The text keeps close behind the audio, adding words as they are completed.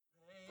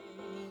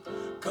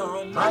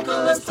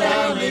Michael and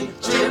Stanley,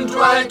 Jim,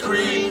 Dwight,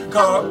 Creed,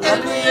 call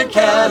Andy and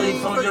Kelly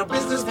for your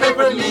business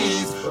paper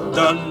needs.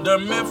 Dunder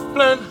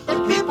Mifflin,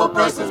 People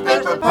Persons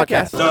Paper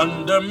Podcast.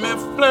 Dunder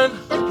Mifflin,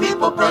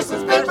 People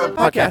Persons Paper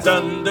Podcast.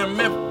 Dunder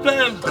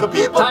Mifflin, the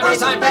People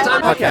Persons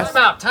Paper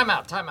Podcast.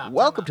 Time out.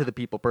 Welcome to the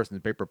People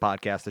Persons Paper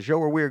Podcast, the show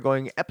where we are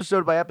going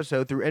episode by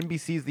episode through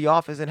NBC's The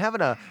Office and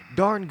having a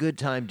darn good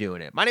time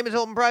doing it. My name is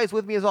Hilton Price.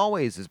 With me, as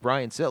always, is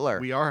Brian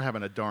Sittler. We are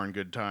having a darn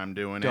good time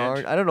doing it.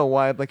 I don't know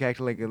why I'm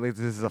acting like this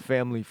is a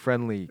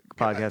family-friendly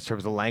podcast in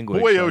terms of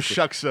language. Boy, oh,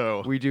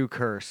 shucks-o. We do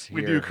curse here.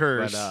 We do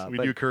curse. But, we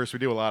do curse. We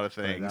do a lot of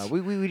things.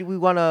 We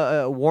want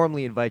to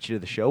warmly invite you to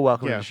the show.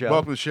 Welcome to the show.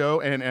 Welcome to the show.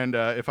 And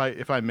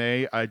if I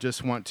may, I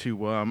just want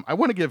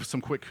to give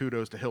some quick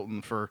kudos to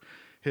Hilton for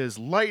his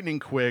lightning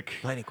quick.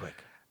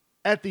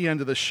 At the end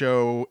of the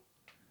show,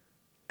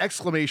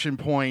 exclamation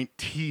point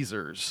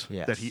teasers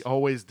that he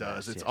always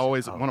does. It's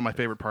always one of my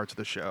favorite parts of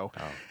the show.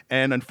 Oh.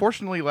 And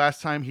unfortunately,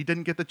 last time he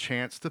didn't get the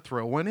chance to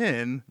throw one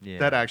in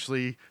that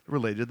actually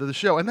related to the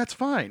show. And that's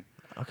fine.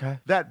 Okay.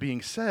 That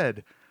being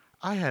said,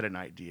 I had an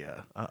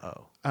idea.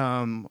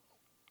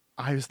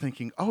 I was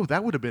thinking,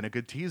 that would have been a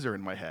good teaser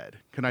in my head.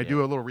 Can I do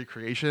a little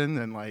recreation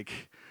and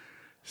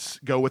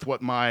go with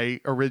what my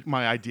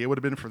idea would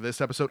have been for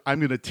this episode? I'm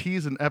going to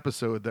tease an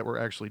episode that we're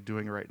actually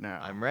doing right now.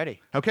 I'm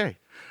ready. Okay.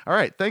 All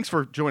right. Thanks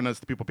for joining us,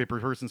 the People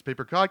Persons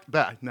Paper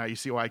Podcast. Now you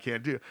see why I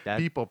can't do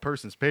People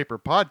Persons Paper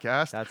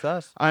Podcast. That's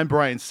us. I'm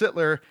Brian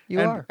Sittler.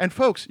 You are. And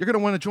folks, you're going to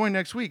want to join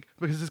next week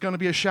because it's going to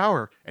be a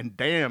shower. And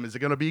damn, is it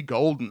going to be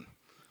golden.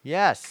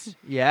 Yes.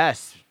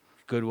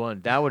 Good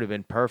one. That would have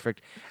been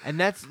perfect. And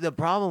that's the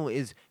problem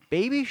is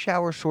baby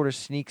shower sort of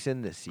sneaks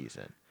in this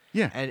season.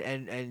 Yeah.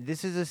 And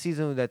this is a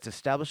season that's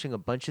establishing a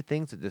bunch of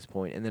things at this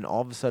point, and then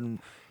all of a sudden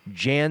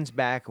Jan's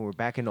back and we're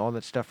back into all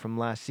that stuff from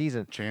last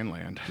season.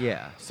 Janland.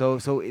 Yeah.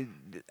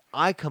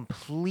 I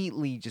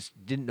completely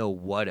just didn't know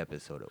what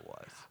episode it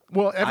was.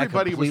 Well,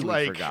 everybody was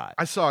like, forgot.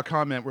 I saw a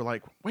comment where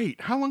like,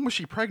 wait, how long was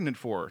she pregnant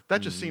for?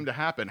 That just seemed to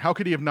happen. How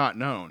could he have not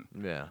known?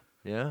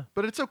 Yeah.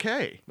 But it's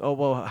okay. Oh,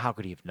 well, how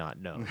could he have not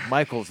known?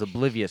 Michael's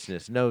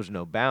obliviousness knows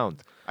no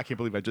bounds. I can't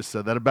believe I just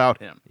said that about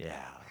him.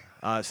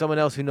 Yeah. Someone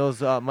else who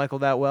knows Michael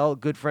that well,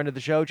 good friend of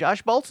the show,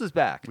 Josh Boltz is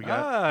back.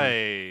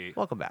 Hi.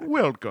 Welcome back.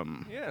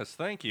 Welcome. Yes,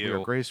 thank We you.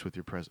 are graced with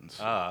your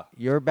presence.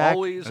 You're back.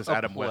 Always As a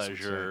Adam West would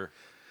pleasure.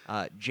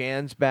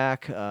 Jan's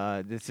back.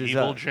 This is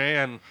Evil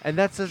Jan. and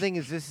that's the thing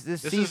is this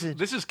season.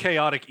 This is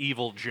chaotic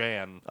evil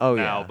Jan. Oh,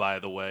 now, yeah. by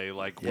the way,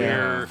 like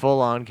Yeah,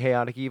 full on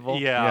chaotic evil.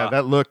 Yeah,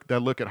 that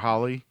look at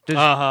Holly.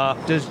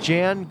 Does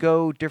Jan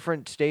go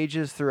different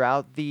stages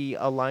throughout the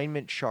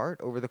alignment chart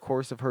over the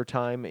course of her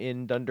time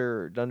in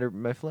Dunder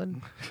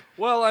Mifflin?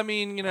 Well, I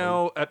mean,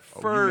 at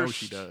first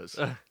she does.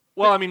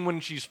 Well, I mean,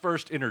 when she's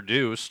first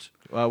introduced,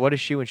 What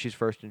is she when she's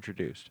first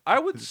introduced? I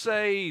would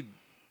say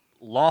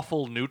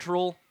lawful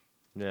neutral.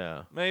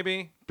 Yeah.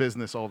 Maybe.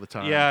 Business all the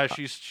time. Yeah,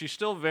 she's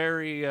still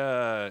very.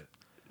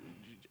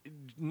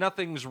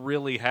 Nothing's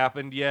really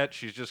happened yet.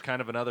 She's just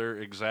kind of another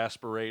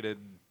exasperated,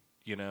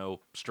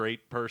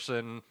 straight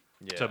person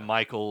to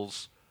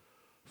Michael's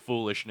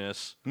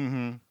foolishness.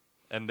 Mm-hmm.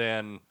 And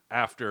then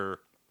after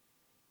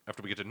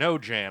we get to know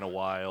Jan a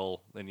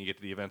while, then you get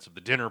to the events of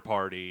the dinner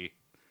party,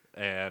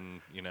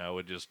 and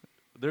it just.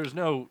 There's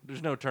no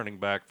turning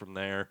back from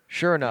there.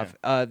 Sure enough,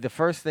 the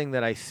first thing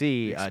that I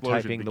see The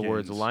explosion typing the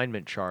words begins.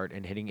 alignment chart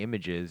and hitting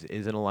images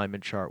is an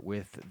alignment chart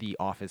with the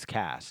Office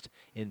cast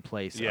in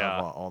place of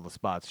all the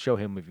spots. Show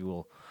him if you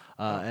will.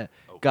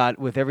 Got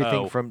with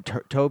everything from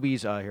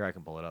Toby's. Here, I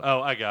can pull it up.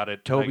 Oh, I got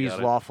it. Toby's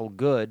lawful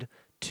good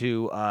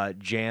to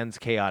Jan's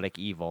chaotic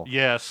evil.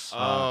 Yes.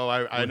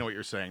 I know what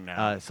you're saying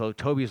now. So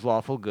Toby's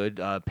lawful good,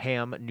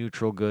 Pam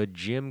neutral good,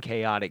 Jim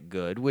chaotic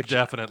good, which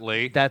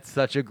Definitely. that's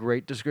such a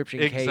great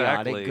description. Exactly.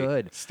 Chaotic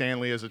good.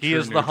 Stanley is a true He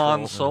is the neutral.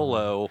 Han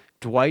Solo.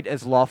 Dwight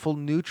as lawful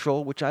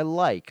neutral, which I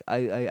like.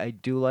 I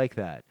do like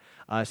that.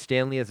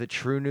 Stanley as a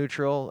true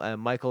neutral,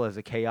 and Michael as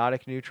a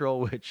chaotic neutral,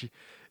 which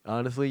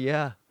honestly,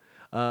 yeah.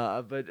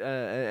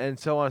 And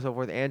so on and so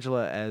forth.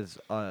 Angela as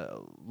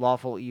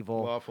lawful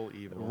evil.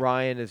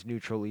 Ryan as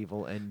neutral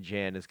evil, and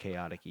Jan as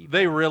chaotic evil.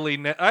 They really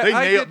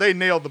They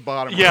nailed the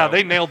bottom. Yeah, row.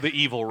 they nailed the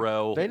evil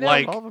row. They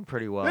nailed all of them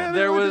pretty well. Yeah,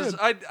 There really was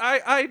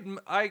did.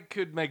 I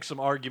could make some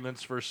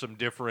arguments for some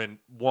different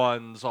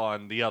ones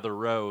on the other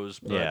rows,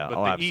 but, but the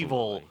absolutely.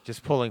 evil,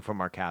 Just pulling from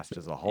our cast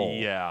as a whole.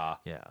 yeah.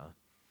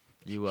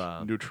 You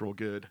neutral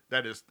good.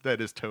 That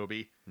is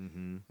Toby.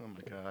 Mm-hmm. Oh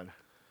my God.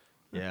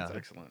 yeah. That's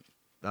excellent.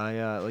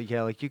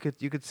 Like you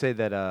could say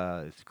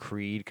that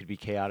Creed could be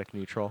chaotic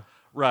neutral.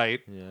 Right.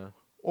 Yeah.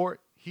 Or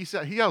he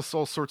has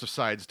all sorts of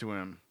sides to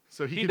him.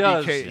 So he could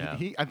does.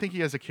 be I think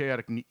he has a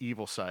chaotic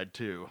evil side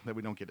too that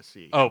we don't get to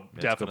see. Oh, That's a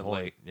good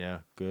definitely. point. Yeah,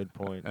 good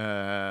point.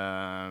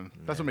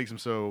 That's what makes him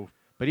so.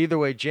 But either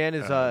way, Jan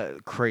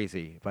is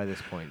crazy by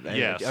this point.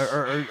 Yes.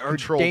 Or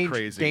Controlled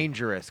crazy.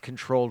 Dangerous,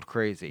 controlled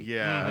crazy.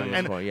 Yeah. At this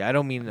And point. Yeah, I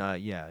don't mean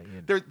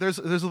there's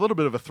a little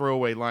bit of a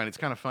throwaway line. It's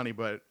kind of funny,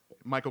 but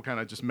Michael kind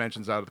of just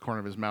mentions out of the corner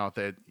of his mouth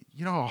that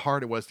you know how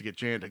hard it was to get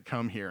Jan to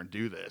come here and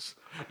do this.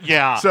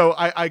 Yeah. So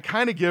I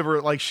kind of give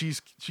her like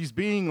she's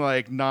being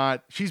like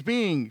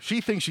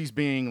she thinks she's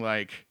being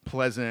like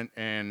pleasant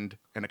and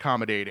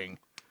accommodating.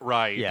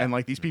 Right. Yeah. And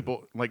like these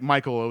people, like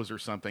Michael owes her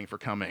something for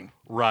coming.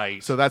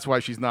 Right. So that's why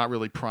she's not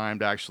really primed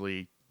to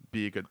actually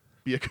be a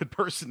good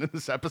person in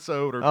this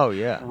episode or Oh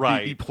yeah.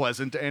 Right. be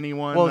pleasant to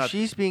anyone. Well, Not-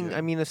 she's being. yeah.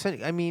 I mean, it's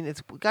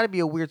got to be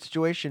a weird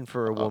situation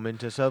for a woman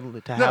to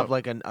suddenly No. have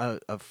like a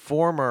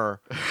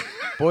former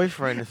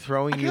boyfriend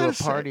throwing I you a gotta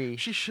say, party.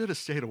 she should have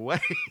stayed away.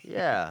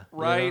 Yeah. you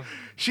Right. know?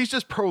 She's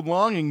just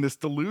prolonging this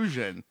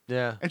delusion.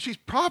 Yeah. And she's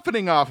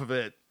profiting off of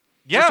it.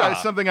 Yeah. Which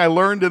is something I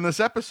learned in this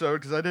episode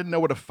because I didn't know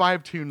what a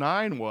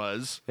 529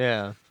 was.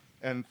 Yeah.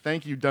 And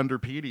thank you,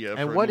 Dunderpedia.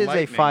 And for what is a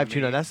enlightening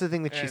 529? me. That's the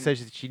thing that she And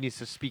says that she needs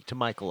to speak to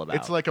Michael about.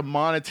 It's like a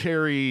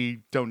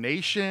monetary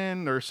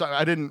donation or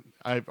something.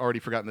 I've already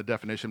forgotten the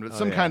definition, but it's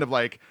some yeah. kind of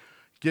like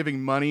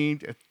giving money,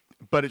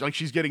 but it's like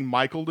she's getting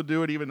Michael to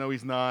do it, even though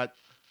he's not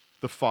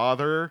the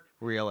father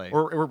really.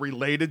 or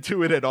related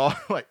to it at all.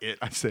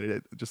 I said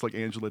it just like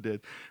Angela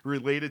did.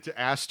 Related to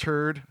Ass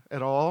Turd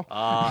at all.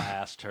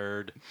 Ass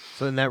turd.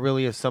 So then that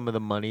really is some of the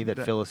money that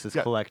Phyllis is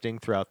yeah. collecting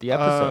throughout the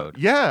episode.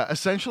 Yeah,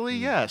 essentially,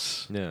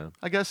 yes. Yeah.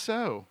 I guess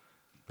so.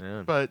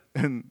 Yeah. But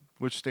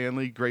which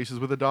Stanley graces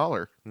with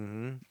 $1,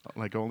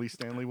 like only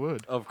Stanley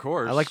would. Of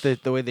course. I like the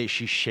way that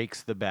she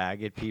shakes the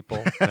bag at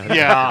people.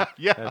 Yeah.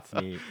 Yeah, That's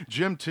neat.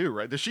 Jim too,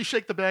 right? Does she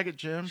shake the bag at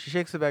Jim? She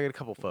shakes the bag at a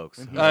couple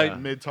folks.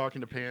 Mid talking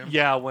to Pam.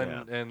 Yeah,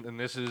 Yeah. And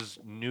this is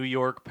New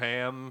York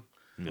Pam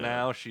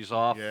now. She's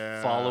off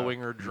Yeah. following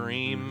her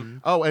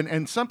dream. Oh,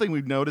 and something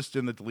we've noticed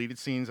in the deleted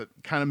scenes that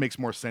kind of makes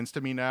more sense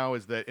to me now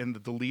is that in the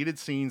deleted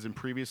scenes and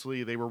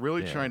previously, they were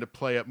really Yeah. trying to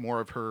play up more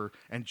of her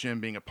and Jim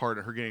being apart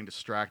and her getting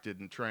distracted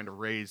and trying to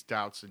raise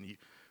doubts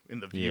in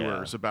the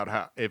viewers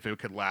about if it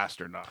could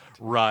last or not.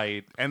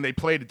 Right. And they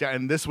played it down.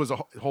 And this was a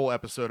whole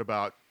episode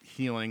about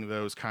healing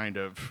those kind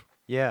of.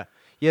 Yeah.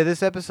 Yeah,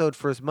 this episode,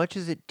 for as much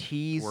as it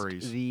teased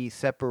Worries. the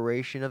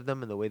separation of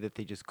them and the way that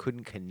they just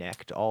couldn't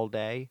connect all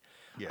day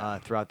Yeah.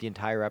 throughout the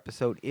entire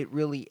episode, it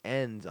really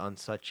ends on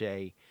such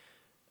a,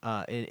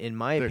 in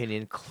my They're-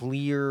 opinion,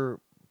 clear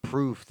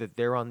proof that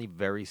they're on the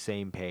very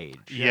same page.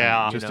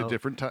 Yeah. You Just know? a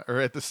different time, or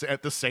at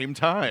the same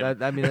time.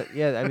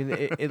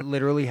 It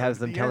literally has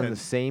them The telling end. the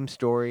same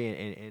story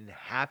and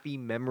happy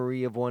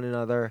memory of one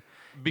another.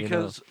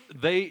 Because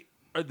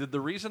the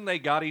reason they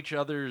got each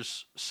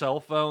other's cell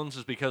phones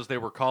is because they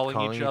were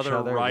calling each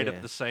other right yeah.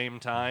 at the same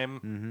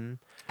time.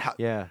 Mm-hmm.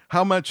 Yeah.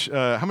 How much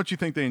you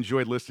think they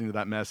enjoyed listening to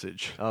that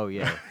message? Oh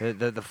yeah.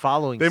 The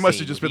following. They must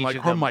scene have just with been each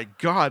like, of "Oh them, my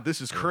god,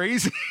 this is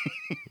crazy."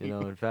 You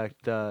know, in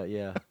fact,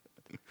 yeah,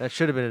 that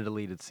should have been a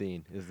deleted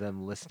scene. Is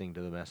them listening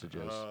to the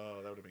messages. Oh,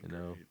 that would have been You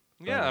know. great.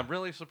 Yeah, I'm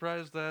really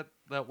surprised that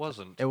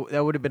wasn't.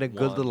 That would have been a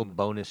good little One.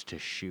 bonus to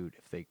shoot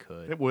if they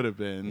could. It would have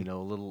been. You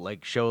know, a little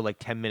like show like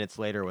 10 minutes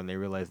later when they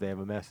realize they have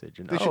a message,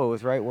 and They it should-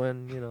 was right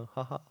when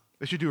haha.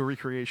 They should do a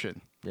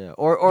recreation. Yeah,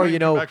 or Don't you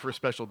come know, back for a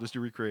special. Just do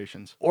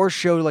recreations. or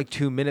show like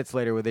 2 minutes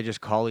later where they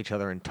just call each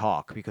other and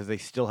talk because they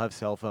still have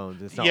cell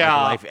phones. It's not Yeah.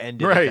 like life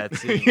ended Right. at that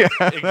scene. Yeah.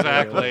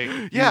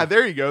 Exactly. Yeah,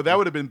 there you go. That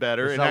would have been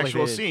better. It's An not like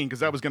actual they did- scene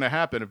because that was going to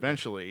happen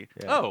eventually.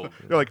 Yeah. Oh,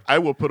 They're like, I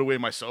will put away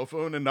my cell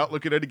phone and not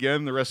look at it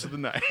again the rest of the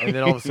night. And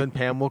then all of a sudden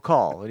Pam will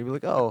call and he'd be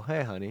like, "Oh,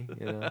 hey, honey,"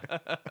 you know.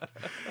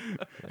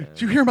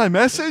 Did you hear my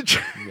message?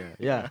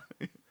 Yeah.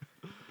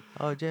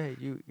 Oh, Jay,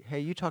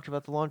 you talked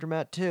about the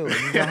laundromat too, and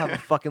you don't have a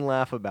fucking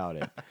laugh about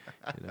it.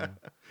 You know?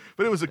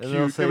 But it was a And they'll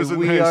cute. say, It was a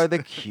 "We nice, are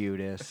the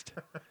cutest."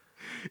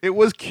 It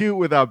was cute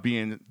without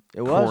being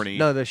It was corny.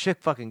 no, the shit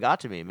fucking got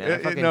to me, man. I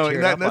fucking no,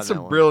 teared that, up that's on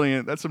some that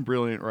brilliant. That's some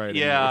brilliant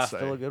writing. I Yeah. would One. say.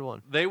 Still a good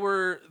one. they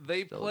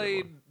Still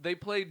a good one.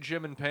 played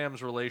Jim and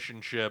Pam's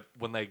relationship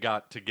when they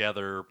got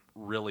together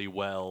really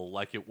well.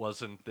 Like it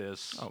wasn't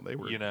this. Oh, they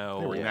were. You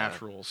know. they were Yeah.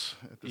 naturals.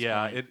 At this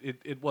Yeah. point.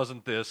 It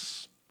wasn't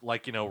this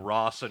like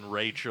Ross and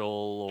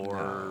Rachel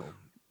or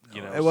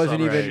It wasn't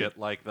some even- shit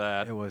like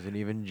that. It wasn't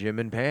even Jim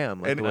and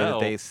Pam, like And- the way that No.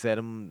 they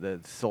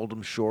sold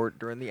them short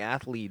during the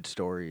athlete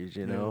stories.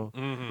 You know.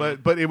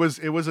 Mhm. But it was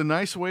a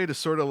nice way to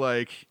sort of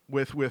like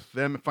with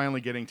them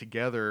finally getting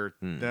together,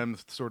 Hmm. them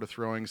sort of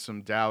throwing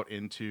some doubt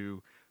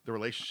into the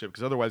relationship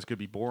because otherwise it could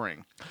be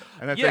boring.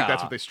 And I think Yeah.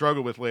 that's what they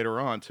struggle with later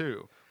on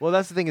too. Well,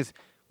 that's the thing is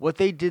what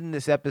they did in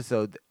this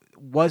episode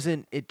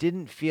it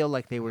didn't feel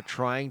like they were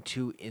trying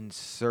to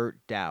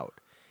insert doubt.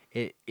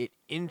 It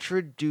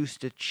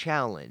introduced a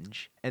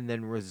challenge and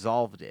then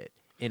resolved it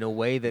in a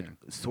way that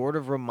sort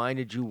of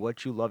reminded you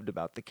what you loved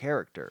about the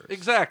characters.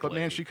 Exactly. But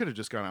man, she could have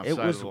just gone outside It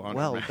was of the laundromat.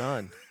 well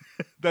done.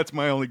 That's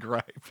my only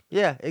gripe.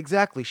 Yeah,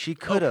 exactly. She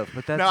could have,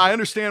 but that's Now I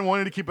understand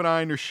wanting to keep an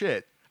eye on your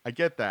shit. I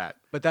get that.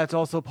 but that's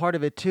also part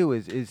of it too.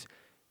 Is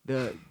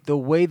the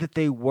way that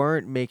they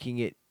weren't making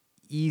it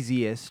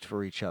easiest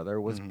for each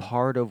other was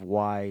part of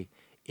why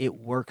it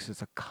works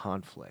as a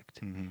conflict.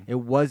 It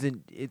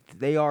wasn't.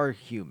 They are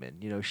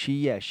human, you know.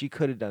 She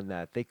could have done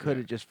that. They could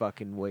have just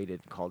fucking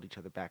waited and called each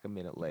other back a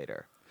minute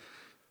later.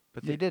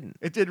 But they didn't.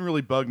 It didn't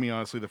really bug me,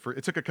 honestly.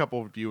 It took a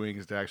couple of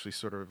viewings to actually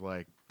sort of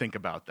like think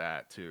about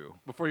that too.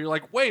 Before you're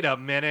like, wait a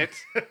minute,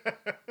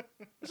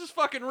 this is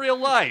fucking real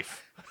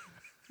life.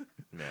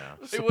 Yeah.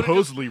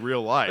 Supposedly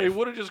real life. They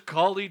would have just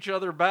called each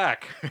other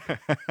back.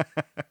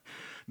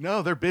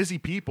 No, they're busy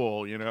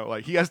people, you know.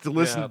 Like he has to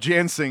listen Yeah. to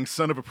Jan sing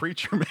 "Son of a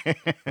Preacher Man"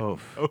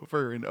 Oof.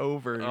 over and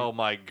over. Oh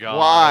my god.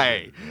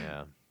 Why?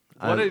 Yeah.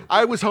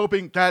 I was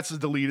hoping that's a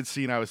deleted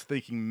scene. I was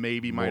thinking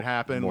maybe might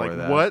happen. more Like of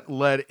that. what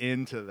led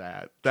into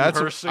that? That's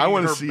her what singing I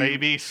want her to see.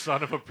 baby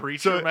son of a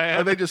preacher So man.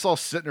 are they just all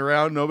sitting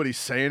around, nobody's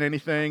saying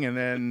anything, and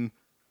then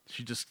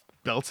she just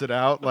belts it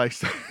out like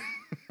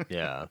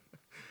Yeah.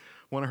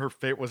 one of her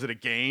favorite? Was it a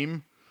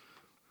game?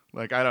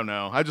 Like I don't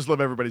know. I just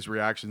love everybody's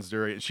reactions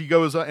during it. She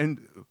goes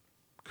and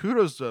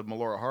kudos to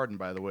Melora Hardin,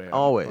 by the way.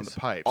 Always. on the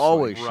pipes.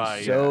 Always. Like, Right.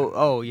 She's so.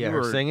 Oh yeah, you her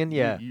are- singing.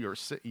 Yeah.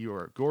 you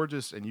are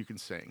gorgeous and you can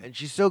sing. And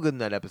she's so good in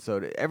that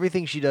episode.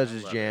 Everything she does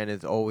as Jan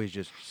is always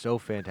just so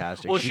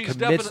fantastic. Well, she she's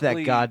commits that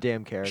definitely-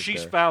 goddamn character.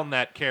 She's found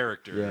that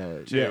character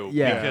Yeah, too,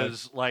 yeah.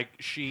 because like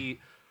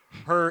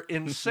her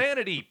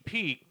insanity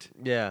peaked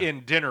Yeah.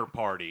 in Dinner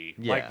Party.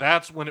 Yeah. Like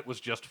that's when it was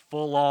just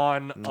full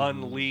on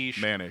unleashed.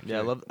 Manic. Yeah,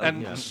 I love.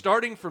 And yeah.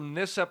 starting from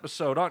this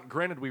episode on,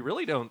 granted, we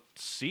really don't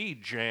see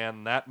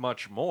Jan that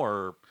much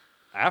more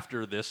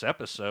after this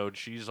episode.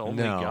 She's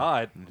only No.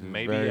 got Mhm.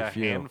 maybe Very a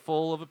few.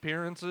 handful of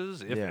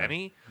appearances, if Yeah.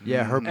 any.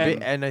 Yeah, her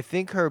And- and I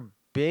think her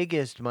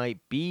biggest might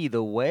be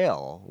the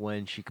whale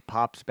when she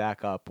pops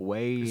back up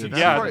way. Is it into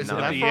that Yeah, far- the is it at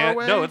that night. the far end.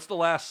 away? No, it's the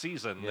last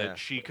season Yeah. that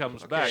she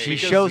comes back. She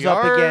because- shows we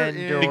up are again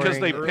in during- Because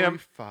they early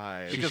pimp-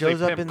 five. She because shows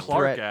they up pimp in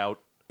Clark Threat-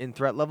 out. In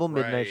Threat Level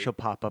Midnight, Right. she'll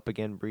pop up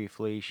again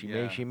briefly.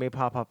 Yeah. She may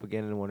pop up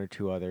again in one or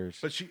two others.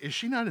 But is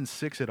she not in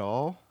 6 at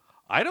all?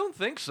 I don't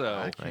think so.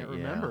 I can't yeah,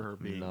 remember her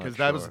being not because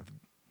that was sure.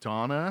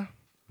 Donna.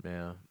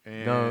 Yeah.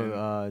 And-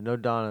 No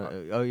Donna.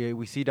 Oh yeah,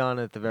 we see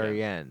Donna at the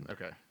very end.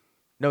 Okay.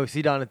 No, we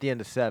see Donna at the end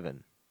of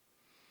 7.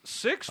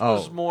 6 Oh.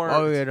 was more.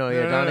 Oh yeah, no,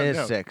 yeah. Donna is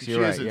no. 6. She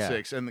You're right. is in yeah.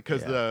 6, and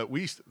because Yeah.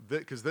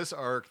 because this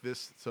arc,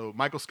 so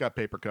Michael Scott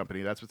Paper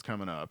Company, that's what's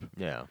coming up.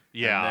 Yeah.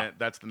 Yeah. And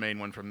that's the main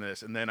one from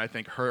this, and then I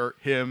think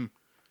him,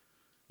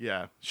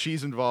 yeah,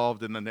 she's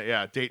involved, and then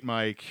Date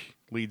Mike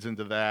leads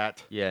into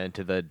that, Yeah,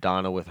 into the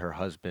Donna with her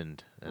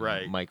husband, and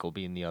Right. Michael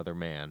being the other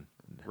man.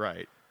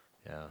 right?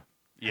 Yeah.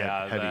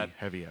 Yeah, that.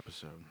 heavy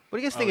episode. What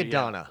do you guys think of yeah.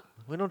 Donna?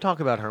 We don't talk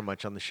about her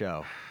much on the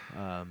show.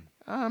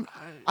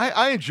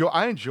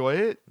 I enjoy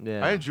it.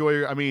 Yeah. I enjoy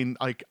her. I mean,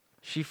 like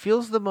She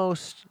feels the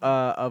most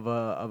of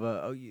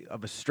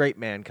a straight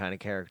man kind of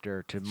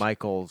character to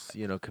Michael's,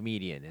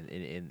 comedian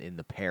in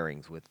the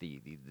pairings with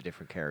the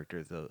different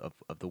characters of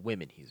the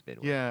women he's been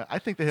with. yeah, I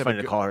think they It's have funny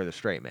a to good, call her the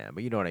straight man,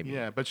 but you know what I mean.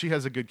 yeah, but she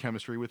has a good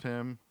chemistry with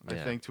him. I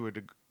Yeah. think to a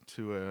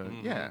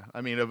Mm-hmm. yeah.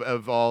 I mean,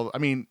 of all, I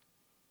mean,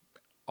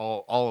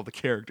 all of the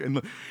character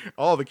and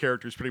all the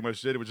characters pretty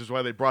much did, which is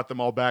why they brought them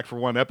all back for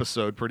one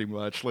episode pretty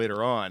much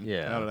later on.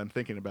 Yeah. Now that I'm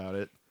thinking about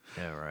it,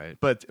 Yeah, right.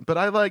 but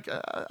I like.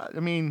 I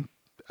mean,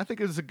 I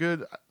think it's a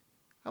good.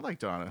 I like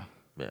Donna.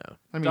 Yeah.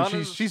 I mean,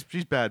 Donna's- she's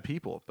bad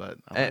people, but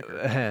I like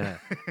her.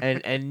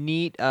 and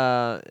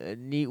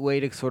neat way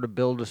to sort of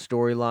build a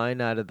storyline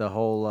out of the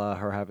whole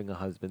her having a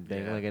husband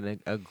thing, Yeah. like in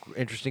a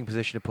interesting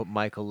position to put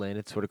Michael in.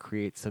 It sort of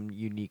creates some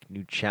unique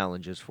new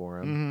challenges for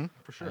him.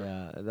 For sure.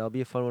 Yeah, that'll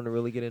be a fun one to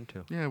really get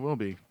into. Yeah, it will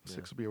be.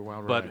 6 will be a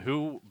wild But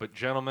ride. but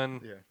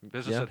gentlemen, Yeah.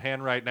 business Yeah. at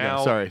hand right Yeah,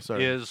 now sorry.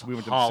 is We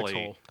went to the 6 Holly.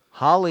 hole.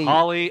 Holly,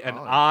 Holly and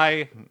Holly.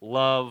 I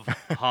love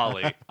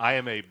Holly. I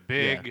am a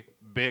big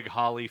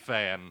Holly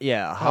fan.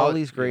 yeah,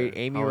 Holly's great. yeah,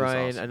 Amy Holly's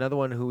Ryan, awesome. another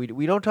one who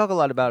we don't talk a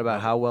lot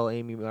about how well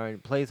Amy Ryan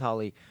plays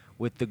Holly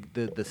with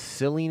the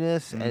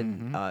silliness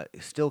and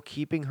still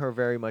keeping her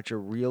very much a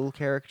real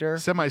character.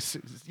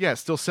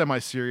 Still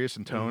semi-serious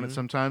in tone at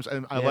sometimes.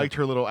 And I Yeah. liked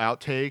her little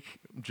outtake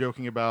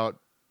joking about,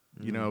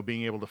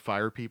 being able to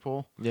fire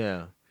people.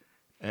 Yeah,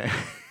 Eh,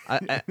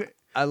 I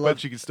but love.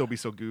 she can still be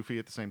so goofy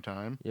at the same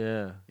time.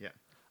 Yeah. Yeah.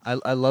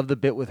 I love the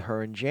bit with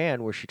her and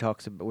Jan where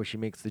she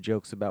makes the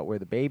jokes about where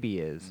the baby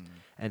is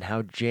and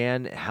how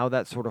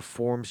that sort of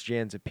forms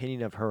Jan's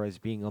opinion of her as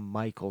being a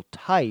Michael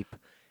type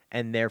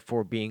and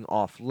therefore being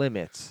off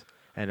limits.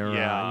 And her,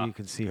 Yeah. you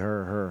can see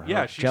her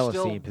Yeah, she's jealousy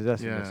still- and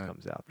possessiveness Yeah.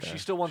 comes out there. She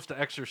still wants to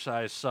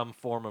exercise some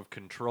form of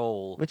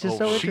control, Which is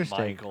so over interesting.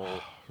 Michael.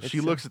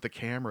 She looks at the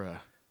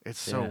camera. It's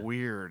so Yeah.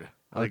 weird.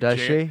 Oh, does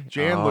she?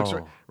 Jan looks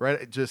Oh.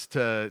 right just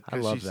to. I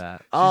love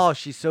that. Oh,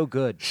 she's so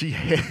good. She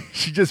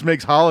she just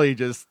makes Holly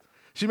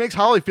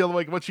feel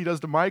like what she does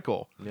to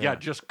Michael. Yeah,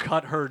 just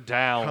cut her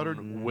down Cut her-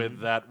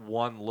 with that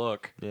one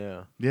look.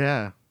 Yeah,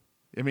 Yeah,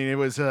 I mean it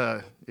was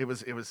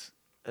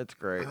that's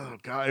great. oh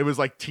god, it was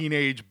like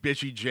teenage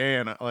bitchy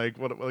Jan, like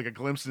a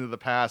glimpse into the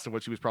past of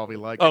what she was probably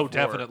like. Oh,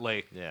 before.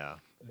 definitely, Yeah.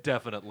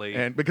 definitely.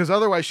 And because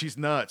otherwise she's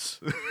nuts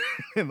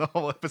in the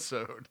whole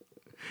episode.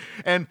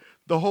 And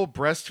the whole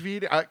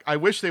breastfeed, I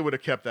wish they would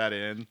have kept that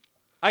in.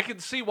 I can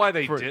see why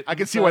they did. I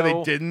can see why they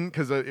didn't,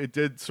 because it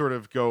did sort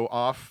of go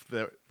off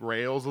the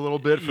rails a little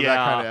bit for that Yeah.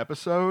 kind of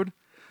episode.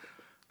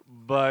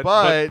 But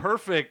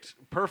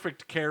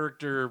perfect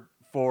character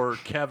for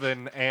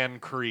Kevin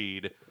and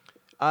Creed.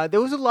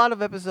 There was a lot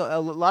of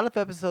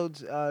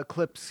episodes,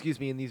 clips,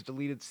 in these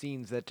deleted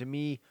scenes that to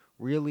me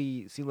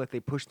really seemed like they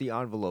pushed the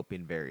envelope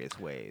in various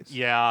ways.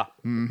 Yeah,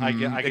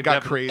 It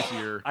got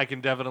crazier. I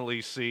can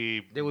definitely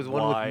see. There was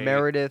why. one with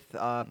Meredith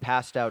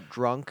passed out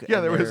drunk. Yeah,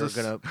 and there was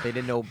they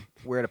didn't know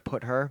where to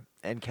put her,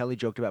 and Kelly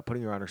joked about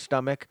putting her on her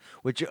stomach,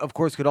 which of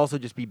course could also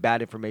just be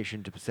bad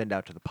information to send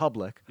out to the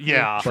public.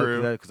 Yeah,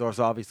 True. Because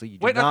also obviously you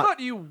do Wait, not.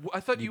 I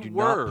thought you do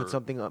were. not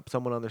put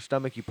someone on their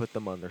stomach. You put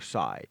them on their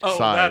side. Oh,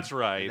 Side. that's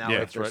right. Now, Yeah, if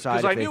that's their right. side,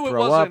 'Cause I if they knew it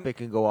throw wasn't- up, it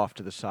can go off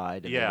to the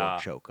side and they Yeah,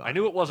 won't choke on I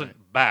knew it wasn't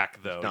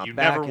back though. not You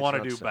back, never it's want to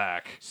not do so-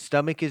 back.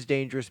 Stomach is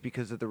dangerous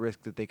because of the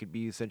risk that they could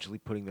be essentially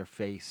putting their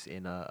face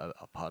in a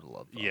puddle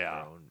of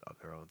Yeah.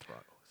 their own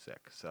throat. Sick.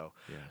 So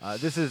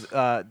this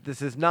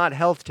is not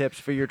health tips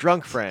for your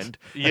drunk friend.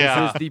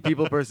 Yeah. This is the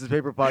People versus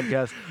Paper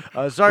podcast.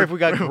 Sorry if we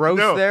got gross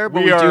No, there,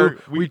 but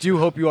we do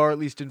hope you are at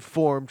least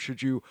informed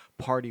should you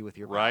party with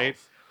your Right?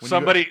 pals.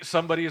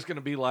 Somebody is going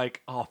to be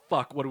like, "Oh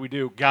fuck, what do we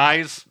do,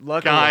 guys?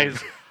 Luckily,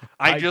 guys,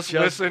 I I just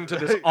just- listened to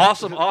this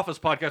awesome Office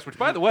podcast. Which,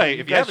 by the way, if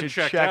you guys haven't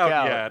should checked check out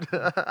out.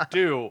 yet,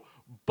 do.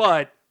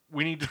 But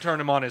we need to turn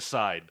him on his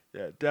side.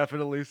 Yeah,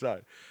 definitely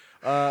side.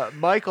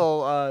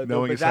 Michael,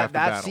 Knowing but is half the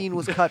that battle. scene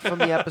was cut from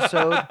the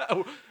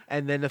episode.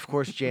 And then, of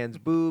course, Jan's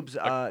boobs,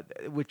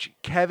 which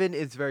Kevin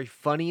is very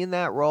funny in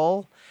that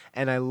role.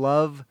 And I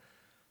love,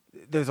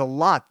 there's a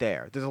lot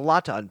there. There's a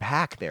lot to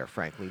unpack there,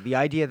 frankly. The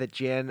idea that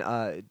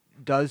Jan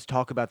does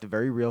talk about the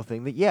very real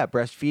thing that,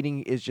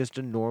 breastfeeding is just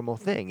a normal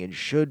thing and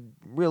should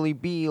really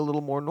be a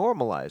little more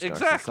normalized in our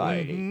Exactly.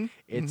 society.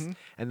 It's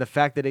and the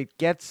fact that it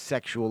gets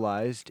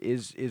sexualized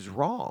is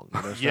wrong.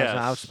 You know, it's not how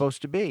Yes. it's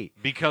supposed to be.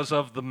 Because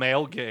of the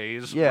male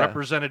gaze Yeah.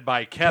 represented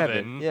by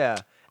Kevin. Yeah.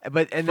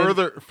 But and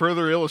then,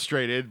 Further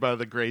illustrated by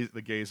the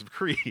gaze of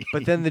Creed.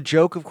 but then the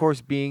joke, of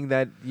course, being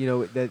that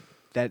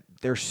that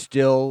there's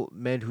still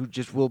men who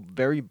just will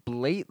very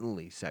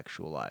blatantly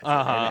sexualize it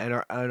and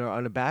are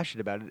unabashed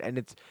about it, and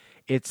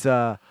it's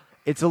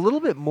a little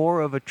bit more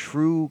of a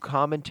true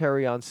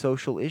commentary on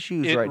social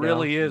issues It right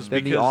really now is,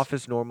 than The because-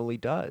 Office normally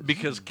does.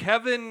 Because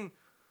Kevin,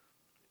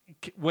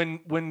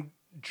 when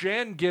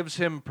Jan gives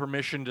him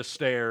permission to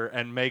stare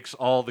and makes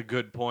all the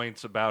good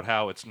points about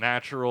how it's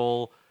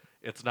natural,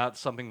 it's not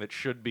something that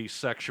should be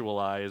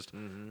sexualized,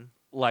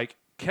 like,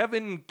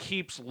 Kevin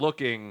keeps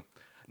looking,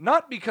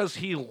 not because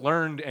he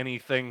learned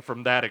anything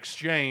from that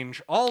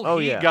exchange. All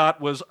he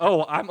got was,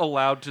 I'm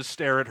allowed to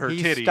stare at her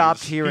he titties.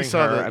 stopped hearing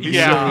saw her the- immediately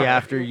Yeah.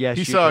 after yes,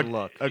 he you saw can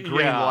look. a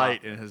green Yeah.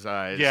 light in his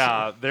eyes.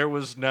 Yeah, there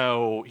was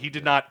he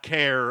did not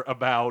care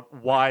about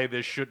why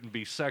this shouldn't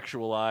be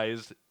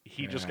sexualized.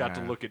 He just got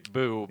to Yeah. look at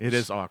boobs. It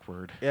is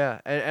awkward.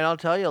 Yeah, and I'll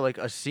tell you, like,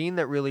 a scene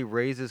that really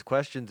raises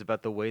questions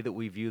about the way that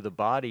we view the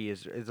body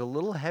is a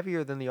little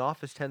heavier than The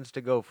Office tends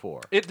to go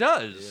for. It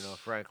does.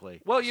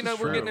 Frankly. Well, This is we're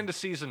true. getting into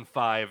season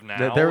 5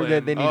 now. They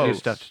need Oh. new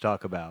stuff to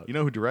talk about. You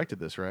know who directed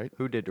this, right?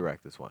 Who did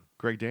direct this one?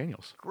 Greg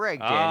Daniels. Greg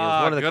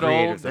Daniels, one of the good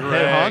creators. old of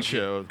head it. Greg.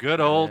 honcho.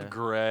 Good old Yeah.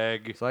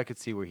 Greg. So I could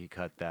see where he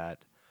cut that.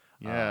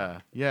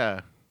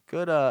 Yeah.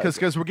 Good.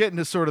 Because we're getting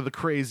to sort of the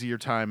crazier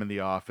time in the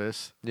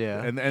office.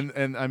 Yeah.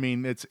 And I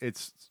mean it's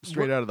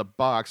straight out of the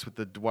box with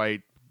the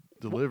Dwight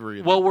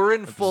delivery. Well, we're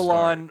in at the full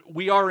start. on.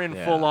 We are in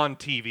Yeah. full on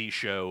TV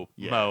show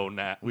mode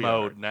we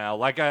mode are. now.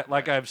 Like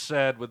I've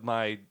said with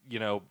my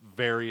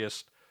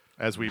various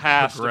as we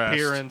past progressed.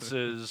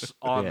 appearances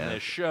on Yeah.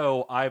 this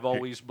show, I've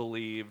always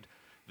believed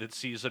that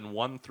season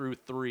 1 through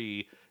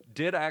 3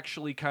 did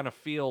actually kind of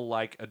feel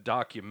like a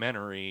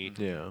documentary.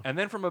 Yeah. And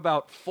then from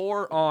about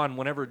 4 on,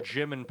 whenever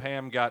Jim and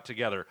Pam got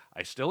together,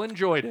 I still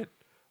enjoyed it,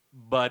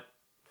 but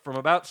from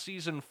about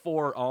season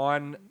 4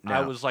 on,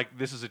 I No. was like,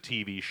 this is a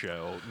TV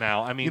show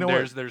now. I mean, You know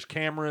what? there's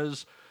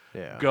cameras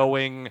Yeah.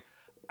 going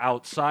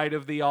outside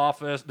of the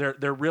office.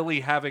 They're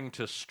really having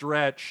to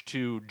stretch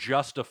to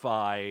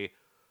justify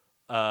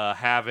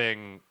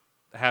having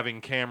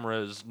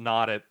cameras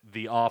not at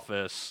the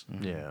office,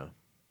 Yeah.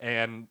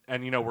 and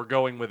we're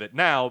going with it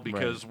now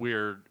because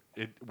we're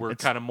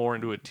kind of more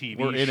into a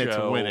TV We're in show it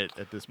to win it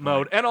at this point.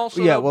 mode, and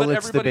also Yeah. though, Well, but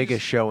it's the everybody's-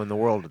 biggest show in the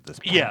world at this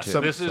point. Yes, too.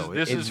 this is So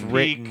this it's is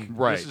written. peak.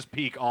 right. This is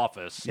peak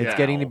Office. It's now.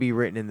 getting to be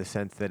written in the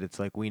sense that it's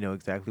like we know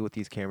exactly what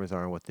these cameras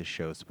are and what this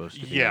show is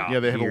supposed to be. Yeah. Yeah,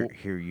 they have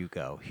here you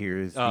go.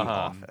 Here's Uh-huh. the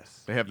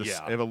office. They have this.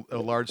 Yeah. They have a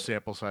large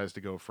sample size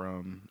to go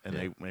from, and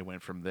they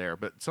went from there.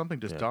 But something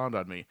just dawned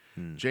on me.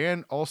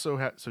 Jan also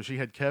had. So she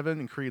had Kevin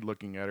and Creed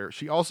looking at her.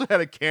 She also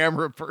had a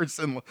camera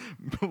person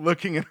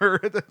looking at her.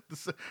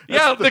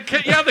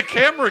 The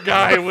camera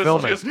guy was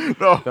Filming. just the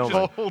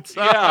Filming. whole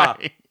time.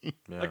 Yeah.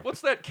 Yeah. Like, what's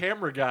that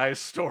camera guy's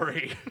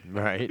story?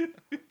 Right.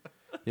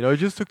 I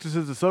just took this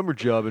as a summer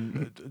job,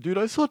 and dude,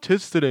 I saw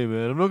tits today,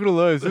 man. I'm not gonna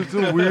lie, it's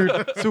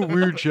a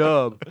weird,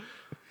 job.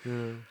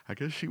 I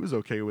guess she was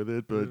okay with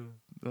it, but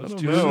I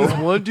don't This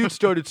know. one dude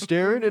started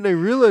staring, and I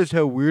realized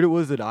how weird it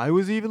was that I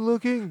was even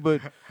looking.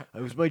 But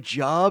it was my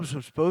job, so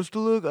I'm supposed to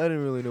look. I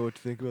didn't really know what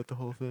to think about the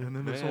whole thing. And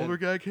then this Man. older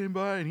guy came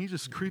by and he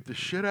just creeped the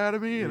shit out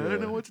of me, and I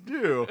didn't know what to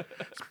do.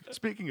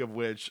 Speaking of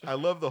which, I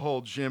love the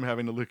whole Jim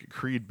having to look at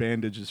Creed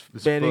bandage his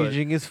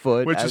bandaging his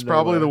foot, foot, which out is of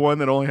probably nowhere. the one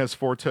that only has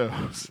 4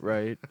 toes.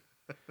 Right.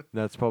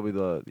 That's probably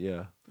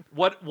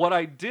What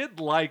I did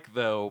like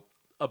though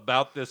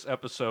about this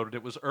episode, and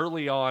it was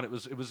early on. It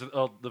was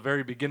the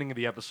very beginning of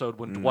the episode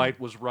when Dwight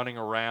was running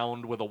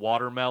around with a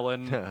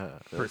watermelon,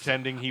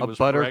 pretending he was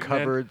pregnant.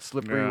 butter-covered,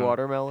 slippery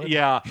watermelon.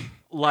 Yeah,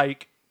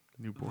 like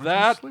Newborns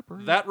are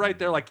slippery. that right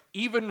there, like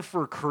even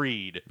for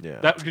Creed. Yeah.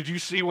 That did you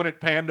see when it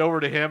panned over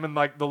to him and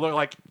like the look,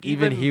 like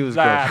Even he was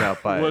that grossed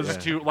out by it, was yeah.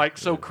 too like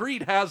so.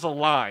 Creed has a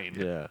line.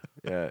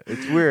 Yeah,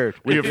 it's weird.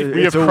 We have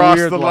It's a crossed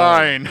weird the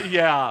line.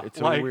 Yeah, It's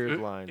a like, weird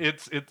line.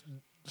 It's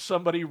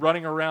somebody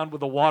running around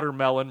with a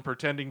watermelon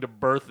pretending to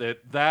birth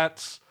it.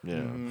 That's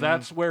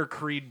where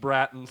Creed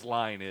Bratton's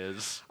line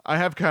is. I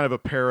have kind of a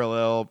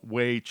parallel,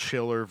 way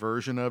chiller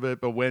version of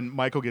it, but when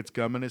Michael gets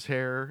gum in his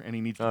hair and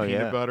he needs the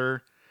peanut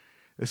butter,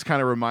 this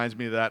kind of reminds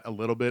me of that a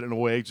little bit in a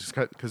way, just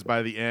because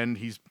by the end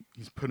he's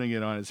putting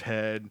it on his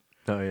head.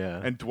 Oh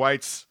yeah. And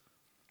Dwight's,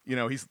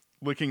 he's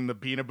licking the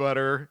peanut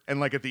butter, and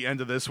like at the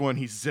end of this one,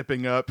 he's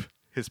zipping up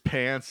his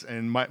pants,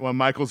 and while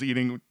Michael's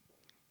eating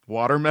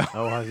watermelon.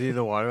 Oh, was he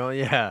the watermelon?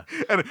 Yeah.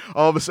 And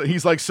all of a sudden,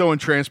 he's like so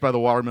entranced by the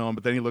watermelon,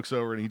 but then he looks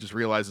over and he just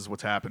realizes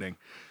what's happening.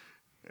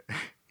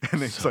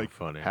 And it's So like,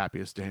 funny.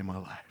 happiest day of my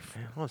life.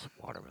 Man, what's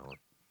watermelon?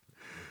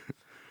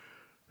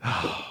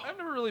 I've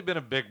never really been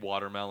a big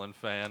watermelon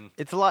fan.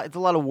 It's a lot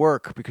of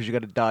work because you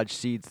got to dodge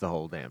seeds the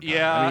whole damn time.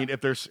 Yeah, I mean,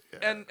 if there's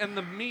and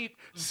the meat.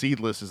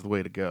 seedless is the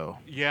way to go.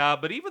 Yeah,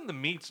 but even the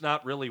meat's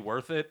not really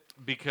worth it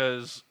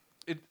because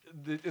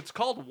it's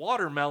called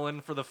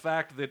watermelon for the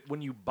fact that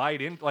when you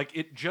bite in, like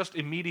it just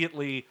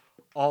immediately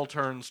all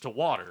turns to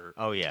water.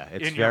 Oh yeah,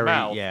 it's in very your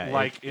mouth. yeah,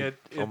 like it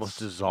it's almost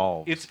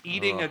dissolves. It's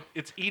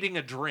eating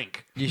a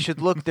drink. You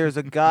should look. There's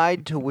a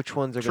guide to which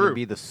ones are going True. to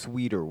be the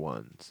sweeter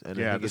ones. And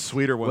I Yeah, think the it's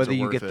sweeter ones Whether are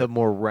you worth get it. the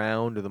more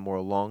round or the more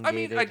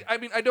elongated. I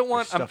mean, I don't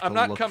want. stuff I'm to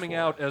not look coming for.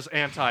 out as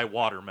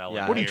anti-watermelon.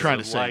 Yeah, What are you here. trying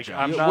to say, Like, John?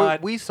 I'm Yeah,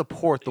 not. we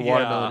support the Yeah.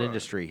 watermelon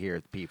industry here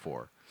at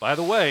P4. By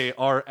the way,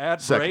 our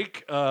ad Second.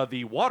 break,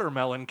 the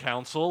Watermelon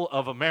Council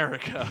of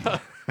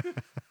America.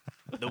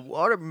 The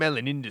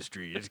watermelon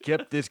industry has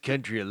kept this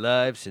country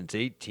alive since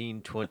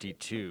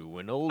 1822,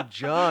 when old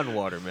John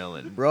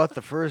Watermelon brought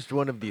the first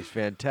one of these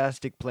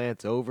fantastic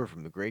plants over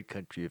from the great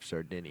country of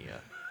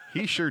Sardinia.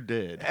 He sure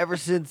did. Ever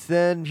since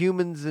then,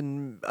 humans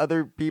and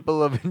other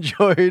people have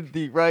enjoyed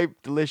the ripe,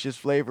 delicious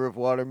flavor of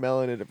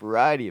watermelon at a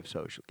variety of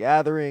social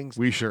gatherings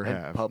We sure and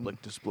have.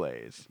 public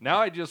displays. Now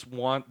I just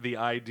want the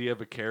idea of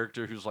a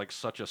character who's like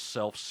such a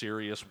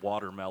self-serious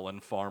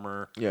watermelon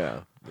farmer.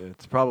 Yeah,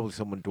 it's probably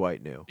someone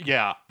Dwight knew.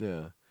 Yeah,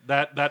 Yeah.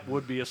 that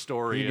would be a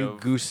story He knew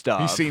of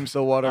Gustav. He seems-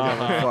 the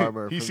watermelon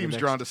farmer. He from the seems next-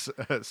 drawn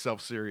to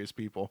self-serious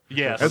people.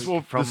 Yes. As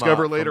we'll from,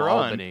 discover from later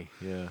on. Albany.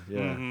 Yeah, yeah.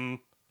 Mhm.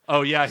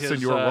 Oh yeah, his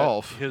Senor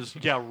Rolf.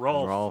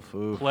 Rolf, Rolf,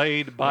 ooh.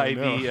 played by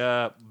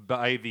no.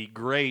 the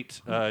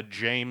great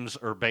James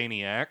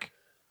Urbaniak.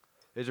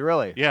 Is it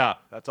really? Yeah,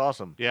 That's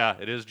awesome. yeah,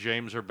 it is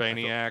James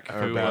Urbaniak. I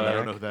Who,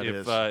 don't know who that if,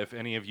 is. If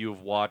any of you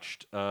have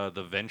watched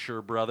the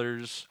Venture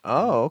Brothers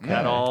Oh, okay.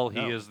 at all,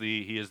 No. he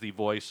is the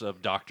voice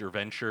of Dr.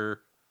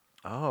 Venture.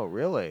 Oh,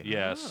 really?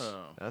 Yes,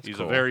 Oh. That's he's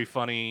cool. a very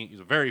funny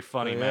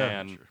Oh, yeah.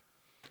 man.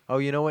 Oh,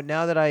 you know what?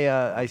 Now that I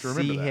to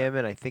remember see that. him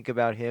and I think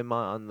about him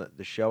on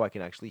the show, I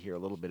can actually hear a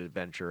little bit of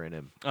adventure in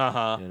him. Uh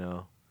huh. You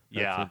know?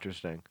 That's Yeah.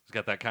 interesting. He's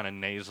got that kind of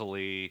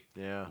nasally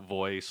Yeah.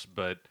 voice,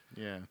 but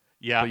Yeah.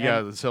 yeah, But yeah,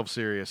 and- the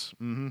self-serious.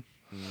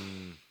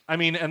 Mm-hmm. I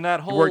mean, and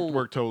that whole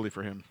Worked totally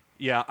for him.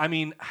 Yeah, I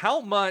mean, how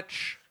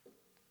much?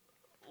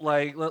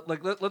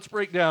 Let's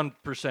break down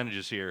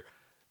percentages here.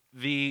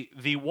 The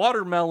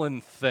watermelon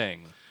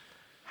thing.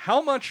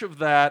 How much of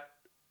that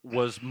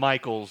was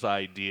Michael's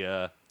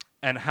idea,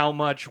 and how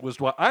much was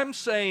Dwight? I'm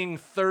saying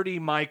 30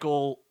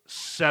 Michael,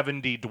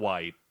 70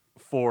 Dwight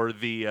for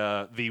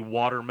the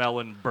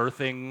watermelon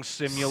birthing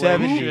simulation.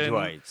 70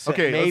 Dwight.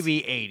 Okay,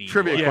 maybe 80.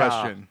 Trivia Dwight. Yeah.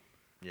 question.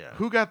 Yeah.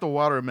 Who got the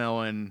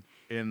watermelon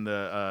in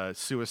the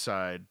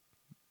suicide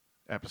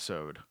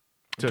episode?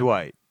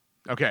 Dwight.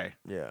 Okay.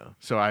 Yeah.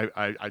 So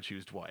I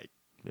choose Dwight.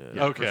 Yeah.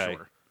 Yeah, Okay. For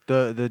sure.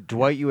 The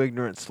Dwight you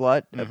ignorant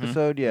slut Mhm.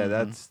 episode. Yeah,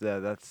 Mhm.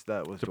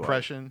 that was Dwight.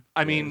 Depression.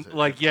 I Yeah, mean, is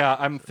it?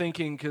 I'm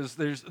thinking because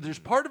there's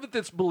part of it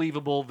that's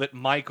believable that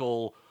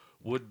Michael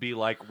would be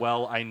like,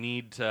 well, I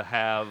need to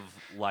have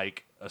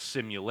like a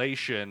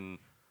simulation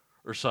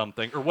or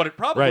something, or what it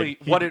probably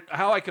Right.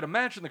 how I could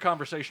imagine the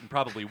conversation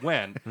probably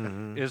went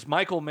is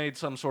Michael made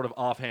some sort of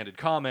offhanded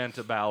comment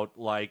about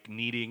like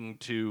needing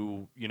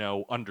to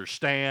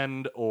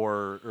understand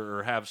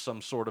or have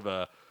some sort of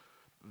a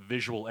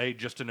visual aid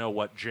just to know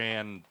what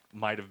Jan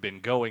might have been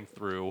going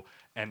through,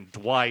 and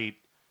Dwight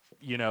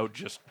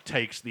just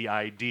takes the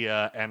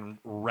idea and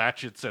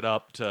ratchets it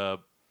up to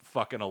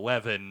fucking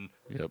 11.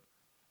 Yep.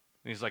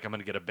 And he's like, I'm going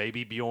to get a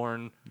baby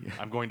Bjorn.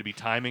 I'm going to be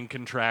timing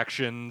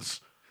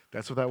contractions.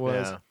 That's what that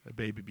was. Yeah. A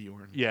baby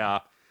Bjorn. Yeah.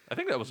 I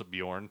think that was a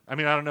Bjorn. I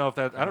mean, I don't know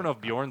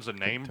if Bjorn's a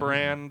name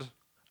brand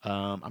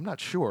I'm not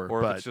sure,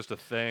 or but if it's just a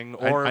thing.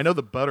 Or I know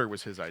the butter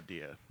was his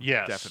idea.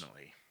 Yes.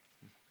 Definitely.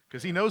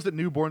 Because he knows that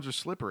newborns are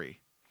slippery.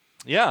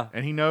 Yeah.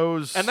 And he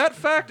knows. And that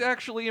fact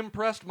actually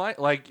impressed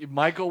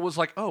Michael was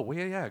like, "Oh, well,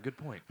 yeah, good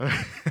point."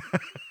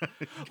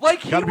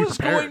 Like he Gotta be was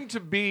prepared. going to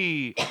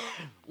be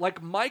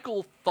like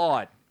Michael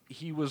thought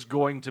he was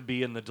going to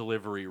be in the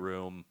delivery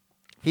room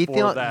He for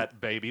thought- that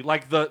baby.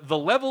 Like the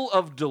level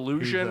of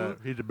delusion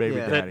he's a baby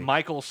Yeah. that daddy.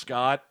 Michael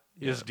Scott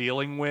is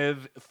dealing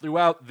with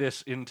throughout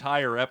this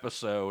entire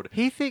episode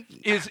He think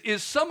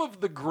is some of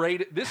the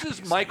great. This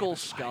is Michael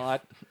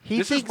Scott. He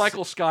This is thinks-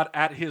 Michael Scott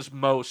at his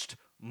most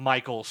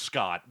Michael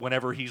Scott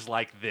whenever he's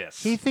like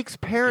this. he thinks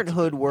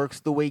Parenthood works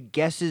the way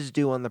guesses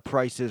do on The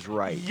Price is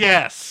Right.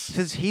 Yes.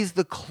 Says he's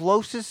the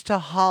closest to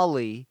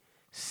Holly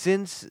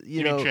since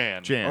You know, mean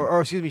Jan. Jan. or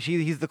excuse me,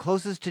 he's the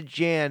closest to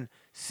Jan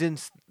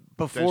since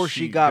before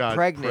she she got got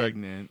pregnant.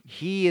 pregnant.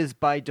 He is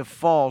by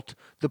default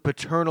the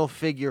paternal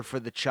figure for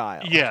the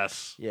child.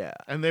 Yes. Yeah.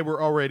 And they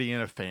were already in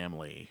a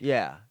family.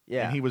 Yeah.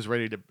 Yeah. And he was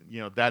ready to,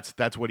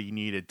 that's what he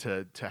needed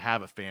to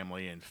have a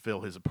family and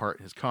fill his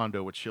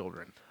condo with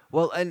children.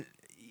 Well, and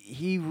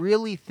he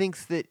really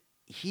thinks that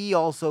he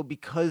also,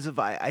 because of,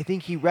 I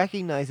think he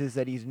recognizes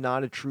that he's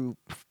not a true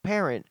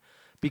parent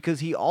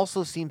because he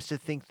also seems to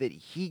think that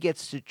he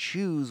gets to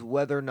choose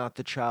whether or not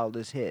the child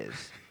is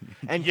his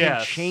and can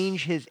Yes.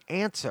 change his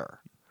answer.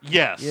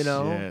 Yes. You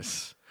know?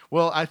 Yes.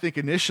 Well, I think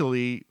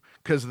initially,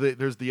 because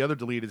there's the other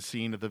deleted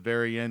scene at the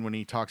very end when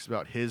he talks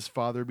about his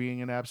father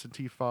being an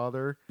absentee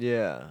father.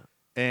 Yeah.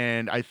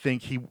 And I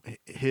think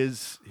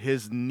his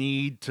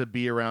need to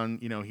be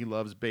around, he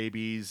loves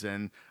babies,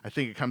 and I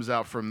think it comes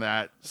out from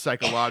that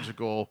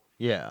psychological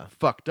Yeah.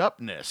 fucked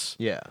upness.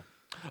 Yeah.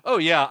 Oh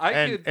yeah,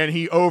 And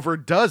he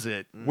overdoes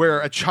it, where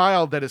a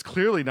child that is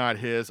clearly not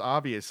his,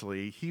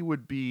 obviously,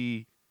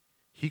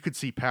 he could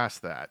see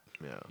past that.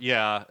 Yeah.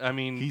 Yeah, I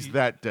mean, He's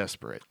that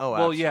desperate. Oh, well,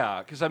 absolutely. yeah,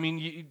 because I mean,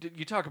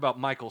 you talk about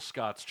Michael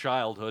Scott's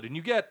childhood, and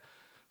you get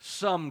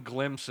some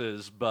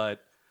glimpses,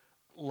 but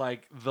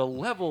like the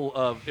level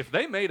of if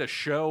they made a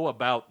show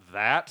about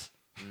that,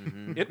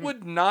 it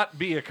would not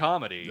be a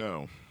comedy.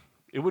 No.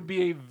 It would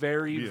be a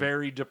very, Yeah.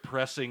 very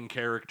depressing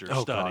character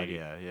Oh, study.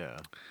 God, yeah.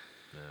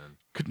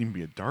 Couldn't even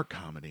be a dark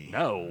comedy.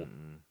 No,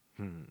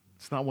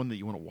 It's not one that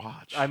you want to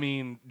watch. I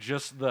mean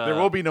just the. there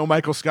will be no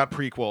Michael Scott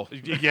prequel.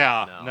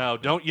 Yeah, no,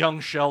 don't young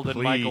Sheldon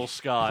Please, Michael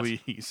Scott.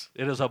 Please.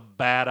 It is a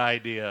bad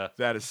idea.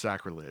 That is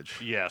sacrilege.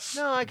 Yes.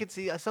 No, I could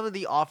see some of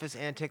the office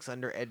antics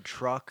under Ed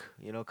Truck,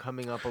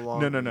 coming up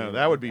along. No.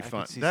 That would be I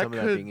fun. Could see That some of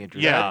that could- being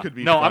interesting. Yeah. That could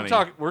be no, I'm funny.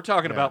 talking. We're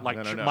talking Yeah, about like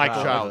no.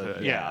 Michael.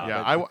 Childhood, Yeah.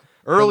 yeah.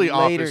 Early the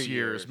later office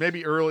years. years.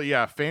 Maybe early,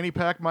 Fanny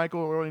Pack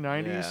Michael, early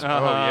 90s. Yeah.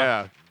 Oh,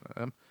 Uh-huh.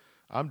 yeah.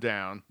 I'm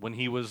down. When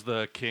he was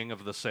the king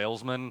of the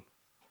salesmen.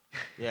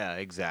 Yeah,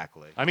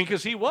 exactly. I mean,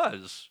 because he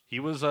was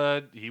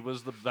the.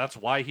 That's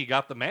why he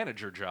got the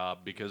manager job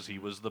because he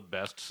was the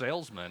best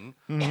salesman,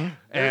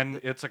 and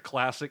it's a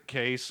classic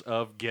case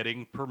of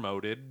getting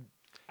promoted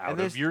out of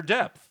there's- your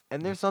depth.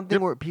 And there's something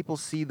where people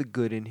see the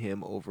good in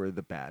him over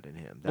the bad in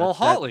him. Well, That-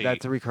 Holly-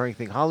 that's a recurring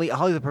thing. Holly's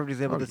a perfect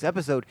example of this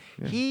episode.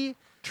 He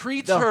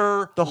Treats the,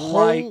 her the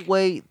whole like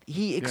way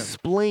he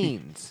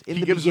explains in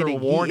he the gives her a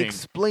beginning. warning. He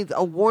explains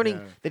a warning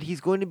Yeah. that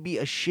he's going to be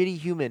a shitty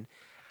human,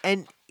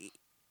 and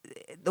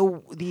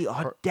the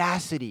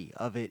audacity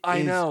of it. I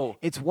is- know.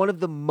 It's one of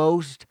the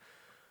most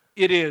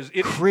it is.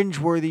 It,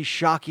 cringeworthy,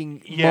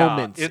 shocking Yeah,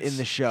 moments in it's-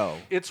 the show.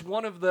 it's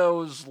one of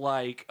those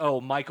like,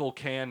 oh, Michael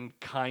can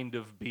kind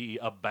of be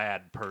a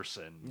bad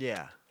person.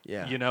 Yeah,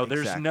 yeah. You know,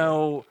 there's exactly.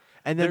 no.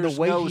 And then there's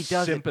the way no he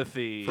does it,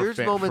 sympathy. there's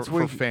Fa- moments for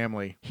where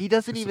family. he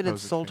doesn't His even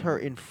supposed insult her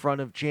family. in front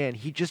of Jan.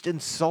 He just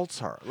insults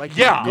her. Like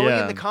Yeah. going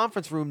Yeah. in the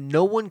conference room,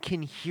 no one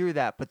can hear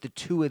that but the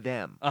two of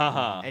them.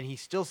 Uh-huh. And he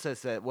still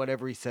says that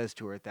whatever he says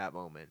to her at that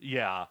moment.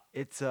 Yeah.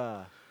 It's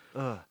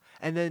and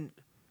then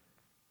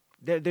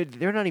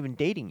they're not even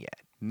dating yet.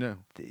 No.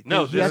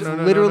 No, He this has is-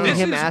 literally This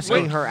him is- asking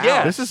wait, her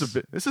yes.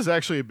 out. This is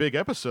actually a big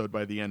episode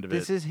by the end of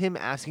This it. is him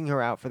asking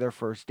her out for their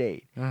first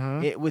date.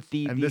 With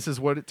the And this is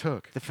what it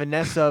took. the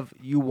finesse of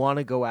you want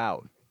to go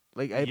out.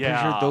 Like I'm pretty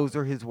Yeah. sure those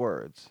are his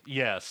words.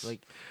 Yes.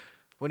 Like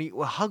when he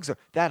hugs her,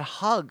 that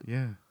hug.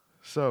 Yeah.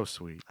 So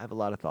sweet. I have a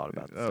lot of thought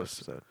about this Oh,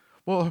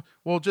 episode.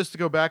 Well, just to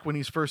go back when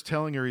he's first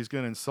telling her he's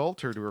going to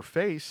insult her to her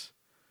face,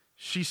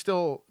 she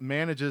still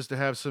manages to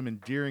have some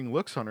endearing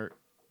looks on her.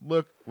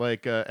 Look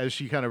like as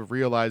she kind of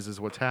realizes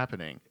what's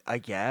happening. I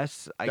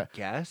guess.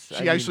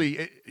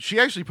 She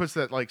actually puts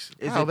that like.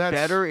 Is wow, it that's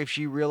better if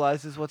she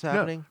realizes what's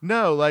happening?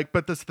 No, like,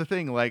 but that's the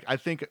thing. Like, I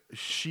think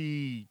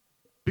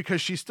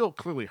because she's still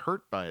clearly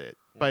hurt by it,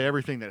 by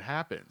everything that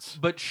happens.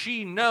 but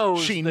she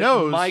knows She that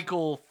knows-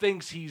 Michael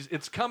thinks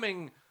it's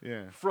coming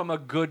Yeah. from a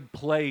good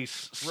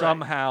place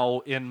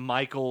somehow in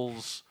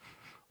Michael's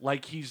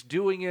like he's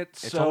doing it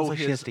It's so almost like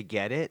his she has to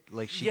get it.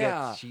 Like she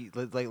Yeah. gets she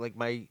like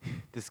my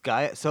this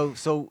guy.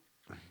 So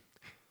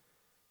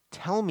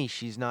tell me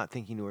she's not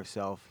thinking to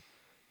herself,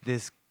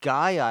 this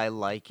guy I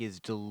like is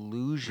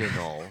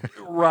delusional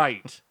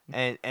right.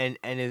 and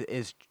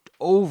is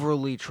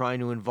overly trying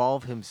to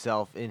involve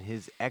himself in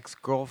his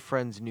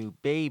ex-girlfriend's new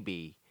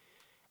baby,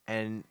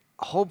 and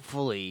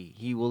hopefully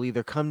he will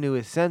either come to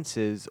his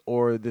senses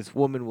or this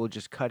woman will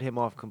just cut him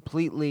off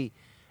completely.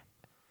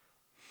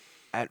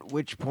 At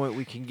which point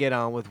we can get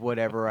on with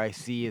whatever I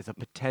see as a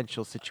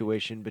potential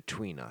situation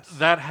between us.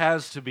 That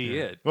has to be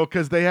it. Well,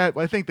 because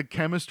I think the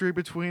chemistry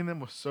between them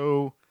was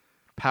so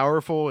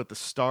powerful at the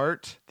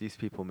start. These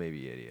people may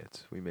be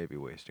idiots. We may be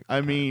wasting.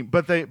 I mean,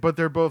 but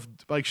they're both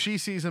like, she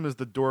sees him as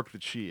the dork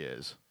that she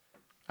is,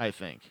 I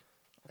think,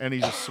 and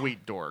he's a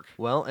sweet dork.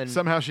 Well, and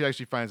somehow she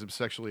actually finds him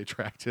sexually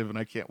attractive, and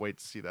I can't wait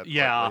to see that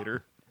part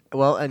later.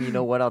 Well, and you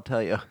know what? I'll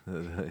tell you.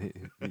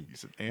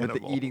 He's an animal.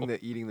 With the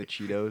eating the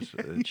Cheetos,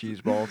 the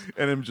cheese balls,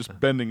 and him just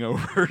bending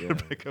over to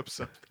pick up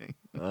something.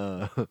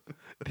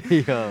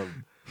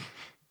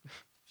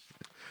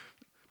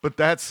 But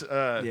that's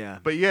but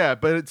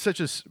it's such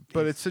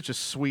a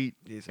sweet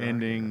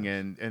ending,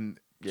 and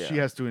she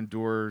has to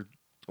endure.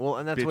 Well,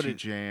 and that's what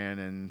Jan,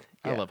 and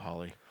I love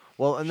Holly.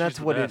 Well, and that's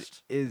what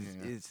it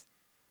is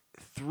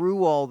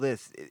through all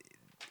this.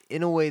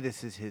 In a way,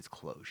 this is his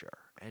closure,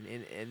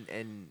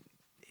 and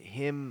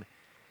him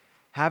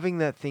having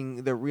that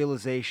thing, the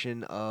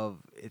realization of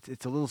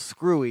it's a little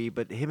screwy,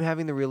 but him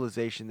having the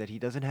realization that he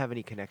doesn't have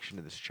any connection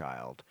to this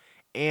child,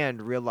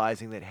 and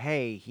realizing that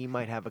hey, he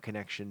might have a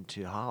connection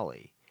to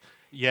Holly.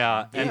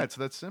 Yeah, it's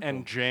that simple.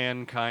 And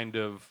Jan kind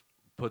of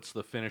puts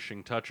the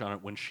finishing touch on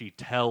it when she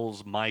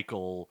tells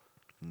Michael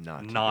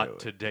not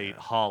to date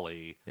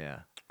Holly. Yeah.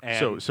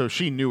 And so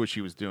she knew what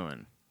she was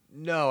doing.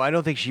 No, I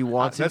don't think she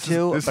wants him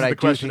to. This but is I the do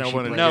question think I she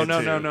wanted to plans get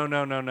it.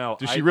 to. No.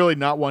 Does she really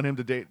not want him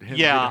to date him?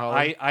 Yeah,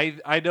 to date Holly?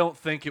 I don't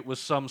think it was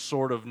some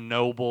sort of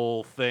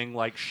noble thing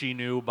like she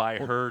knew by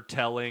her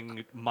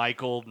telling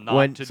Michael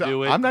not to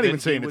do it. I'm not even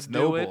that saying he it's would do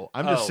noble. it.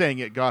 I'm just saying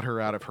it got her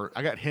out of her.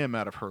 I got him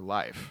out of her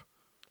life.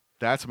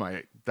 That's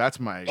my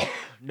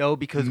no,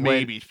 because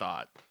maybe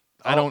thought.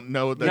 I don't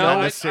know that No, not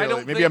I necessarily.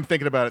 don't Maybe think- I'm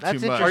thinking about it too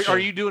That's much. interesting. Are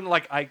you doing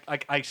like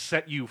I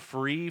set you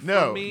free from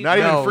No, me? not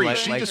even No, free. like-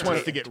 She like just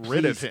wants to get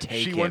rid of please him.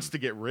 take She him. wants to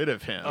get rid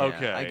of him.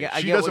 Okay. I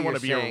She get doesn't what want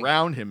to be you're saying.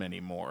 around him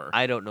anymore.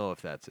 I don't know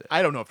if that's it.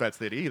 I don't know if that's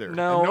it either.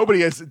 No. And nobody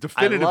has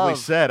definitively love-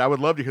 said. I would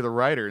love to hear the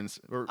writer or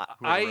whoever wrote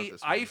I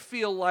this I one.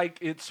 feel like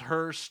it's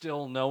her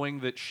still knowing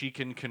that she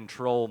can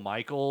control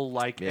Michael,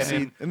 like,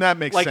 Yeah. And that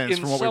makes like, sense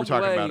in from what we were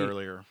some talking about way-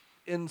 earlier.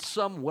 in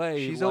some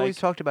way. She's like, always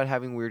talked about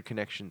having weird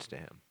connections to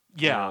him.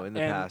 Yeah, in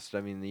the and- past.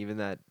 I mean, even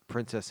that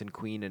princess and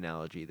queen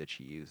analogy that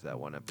she used that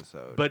one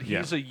episode. But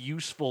he's a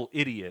useful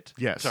idiot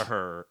Yes. to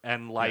her,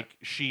 and like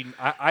She-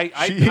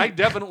 I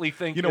definitely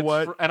think You know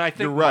it's what? and I think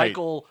You're right.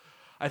 Michael.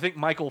 I think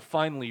Michael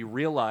finally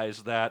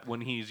realized that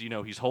when he's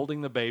he's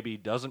holding the baby,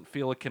 doesn't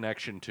feel a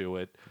connection to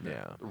it.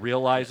 Yeah.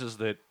 Realizes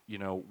that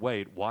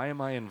wait, why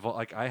am I involved?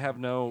 Like I have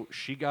no.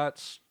 She got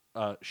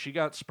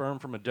sperm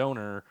from a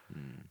donor,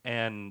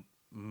 and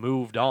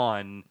moved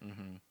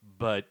on,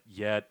 but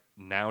yet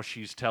now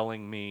she's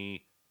telling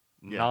me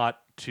not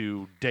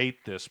to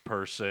date this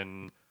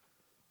person.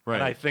 Right.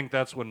 And I think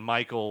that's when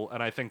Michael,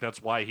 and I think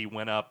that's why he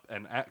went up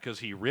and because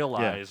he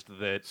realized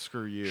that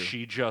Screw you.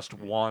 she just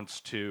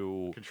wants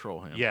to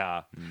Control him.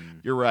 Yeah,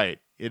 You're right.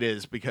 It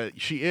is because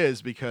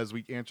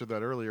we answered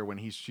that earlier when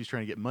she's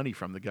trying to get money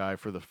from the guy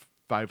for the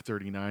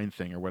 539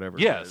 thing or whatever.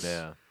 Yes. It is.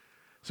 Yeah.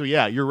 So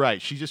yeah, you're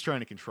right. She's just trying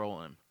to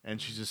control him, and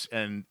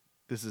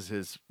this is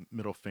his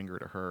middle finger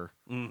to her.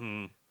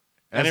 mm-hmm.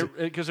 As And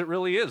because it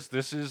really is.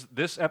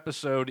 This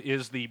episode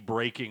is the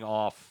breaking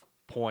off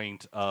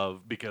point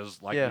of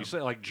because like we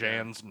said, like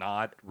Jan's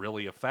not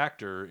really a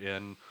factor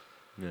in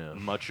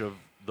much of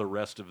the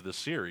rest of the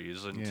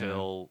series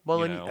until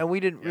Well, and we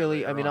didn't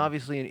really. I later mean, on.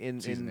 obviously, in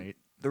Season 8.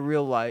 the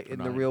real life, in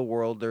the 9. real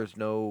world, there's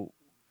no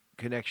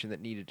connection that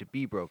needed to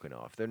be broken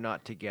off. They're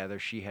not together.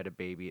 She had a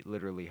baby. It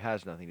literally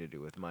has nothing to do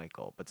with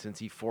Michael. But since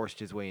he forced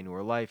his way into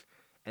her life,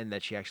 and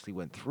that she actually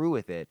went through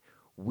with it,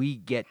 we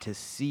get to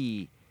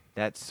see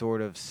that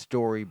sort of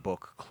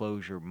storybook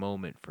closure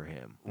moment for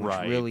him, which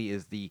Right. really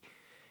is the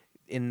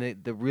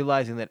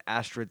realizing that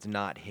Astrid's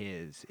not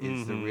his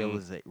is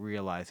the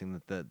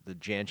realizing that the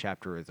Jan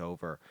chapter is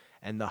over,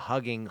 and the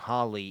hugging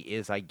Holly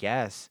is, I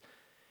guess,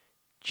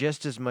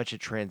 just as much a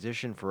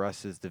transition for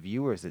us as the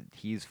viewers that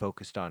he's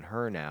focused on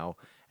her now,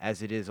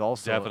 as it is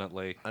also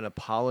Definitely. an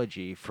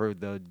apology for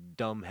the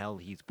dumb hell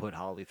he's put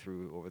Holly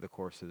through over the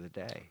course of the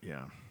day.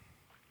 Yeah.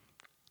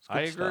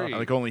 I good stuff. agree.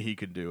 Like only he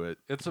could do it.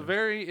 It's a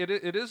very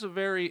it is a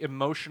very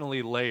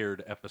emotionally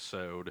layered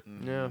episode.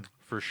 Yeah.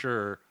 For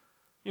sure.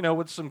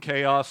 With some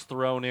chaos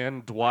thrown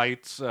in.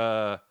 Dwight's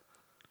I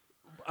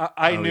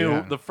knew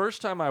yeah. the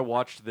first time I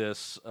watched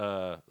this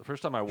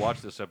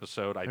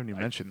episode, I haven't even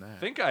mentioned that.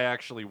 think I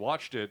actually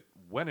watched it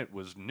when it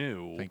was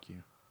new. Thank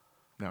you.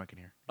 Now I can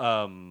hear.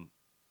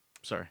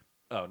 Sorry.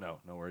 Oh no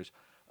worries.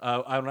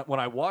 When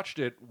I watched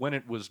it when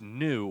it was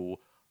new,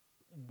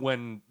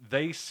 when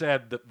they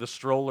said that the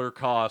stroller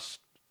cost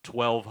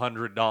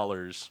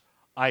 $1,200,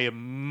 I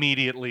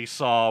immediately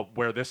saw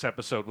where this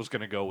episode was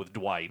going to go with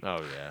Dwight.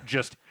 Oh, yeah.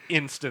 Just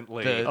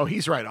instantly. Oh,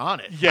 he's right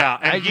on it. Yeah,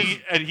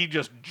 and he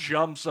just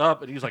jumps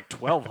up and he's like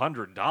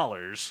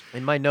 $1,200.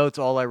 In my notes,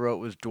 all I wrote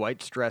was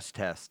Dwight stress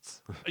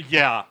tests,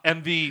 Yeah,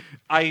 and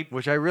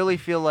which I really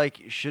feel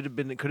like could have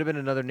been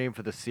another name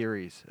for the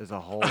series as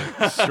a whole.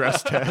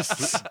 Stress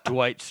tests.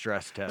 Dwight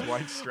stress test.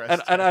 Dwight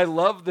stress and I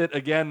love that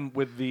again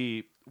with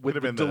the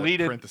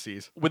deleted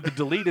parentheses. with the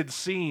deleted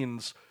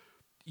scenes,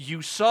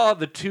 you saw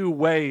the two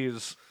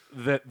ways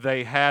that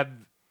they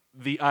had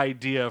the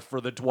idea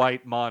for the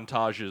Dwight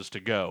montages to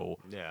go.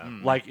 Yeah.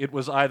 Like it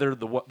was either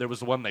there was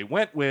the one they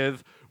went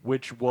with,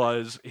 which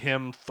was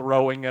him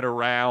throwing it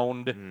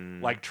around,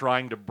 like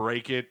trying to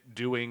break it,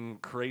 doing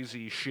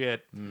crazy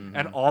shit,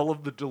 and all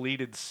of the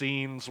deleted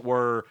scenes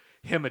were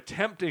him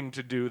attempting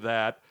to do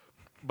that,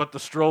 but the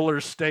stroller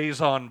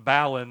stays on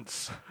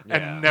balance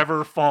and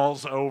never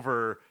falls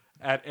over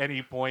at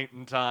any point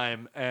in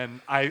time.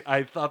 And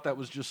I thought that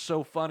was just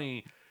so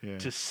funny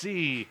to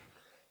see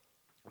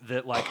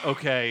that, like,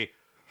 okay,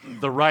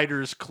 the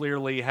writers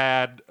clearly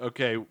had,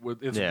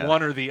 it's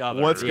one or the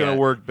other. What's going to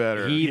work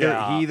better? He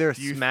either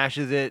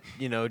smashes it,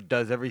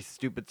 does every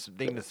stupid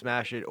thing to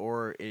smash it,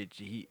 or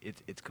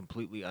it's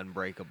completely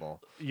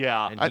unbreakable.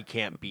 Yeah. And he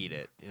can't beat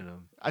it,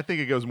 I think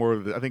it goes more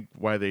with I think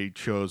why they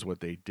chose what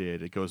they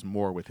did. It goes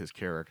more with his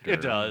character.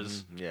 It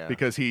does. Yeah.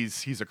 Because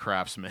he's a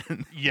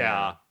craftsman.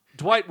 Yeah.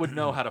 Dwight would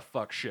know how to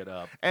fuck shit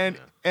up. And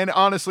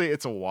honestly,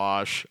 it's a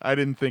wash. I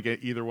didn't think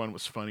either one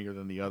was funnier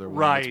than the other one.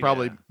 Right. It's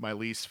probably my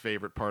least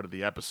favorite part of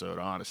the episode,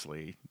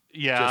 honestly.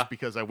 Yeah. Just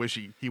because I wish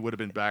he would have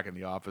been back in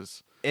the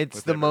office. It's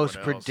with the most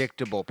everyone else.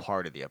 predictable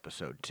part of the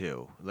episode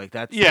too. Like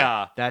that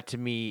to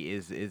me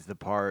is the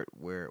part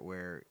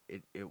where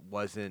it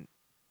wasn't.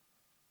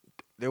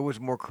 There was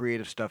more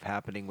creative stuff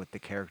happening with the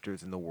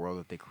characters in the world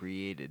that they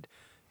created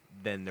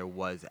than there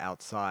was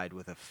outside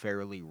with a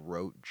fairly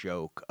rote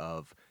joke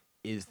of,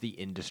 is the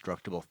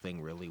indestructible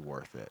thing really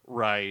worth it?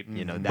 Right.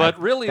 But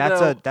really,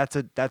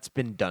 that's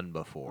been done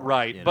before.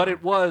 Right. But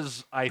it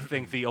was, I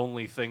think, the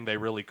only thing they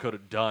really could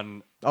have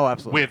done. Oh,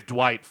 absolutely. With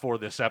Dwight for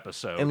this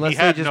episode, Unless he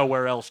had they just,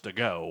 nowhere else to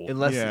go.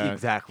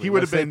 Exactly, he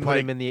would have been put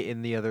him in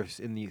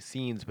the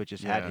scenes, but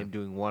just had him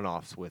doing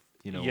one-offs with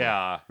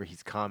where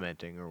he's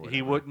commenting or whatever.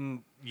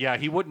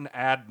 He wouldn't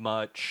add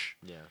much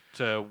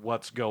to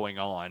what's going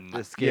on.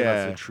 This gave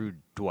us a true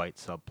Dwight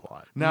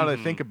subplot. Now that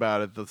I think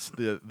about it,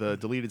 the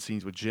deleted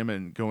scenes with Jim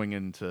and going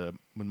into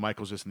when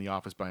Michael's just in the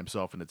office by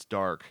himself and it's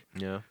dark.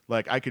 Yeah.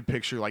 Like I could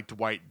picture like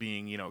Dwight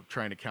being,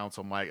 trying to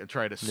counsel Mike,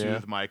 try to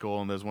soothe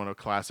Michael, and there's one of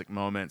the classic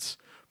moments.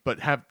 But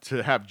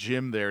have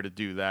Jim there to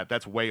do that,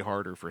 that's way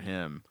harder for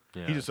him.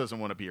 Yeah. He just doesn't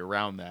want to be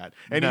around that.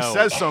 And he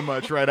says so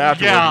much right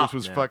afterwards, which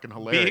was fucking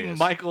hilarious. Being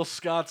Michael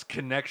Scott's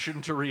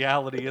connection to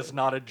reality is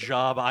not a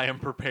job I am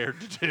prepared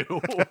to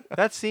do.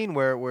 That scene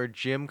where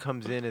Jim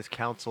comes in as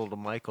counsel to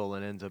Michael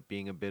and ends up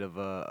being a bit of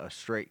a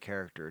straight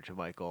character to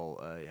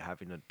Michael,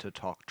 having to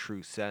talk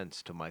true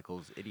sense to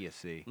Michael's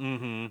idiocy.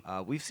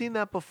 Mm-hmm. We've seen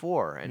that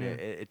before, and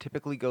it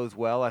typically goes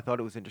well. I thought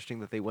it was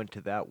interesting that they went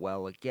to that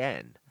well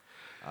again.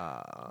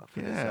 For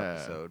this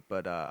episode,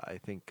 but I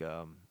think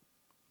it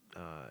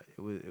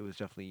was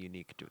definitely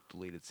unique to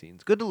deleted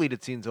scenes. Good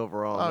deleted scenes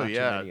overall. Oh not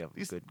yeah, too many of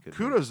them. Good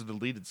kudos to the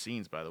deleted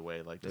scenes, by the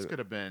way. Like this could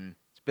have been.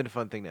 It's been a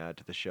fun thing to add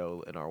to the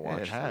show in our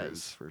watch. It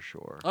has for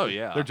sure. Oh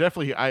yeah, they're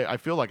definitely. I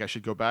feel like I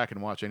should go back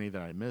and watch any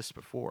that I missed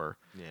before.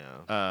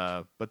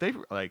 Yeah. But they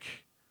like.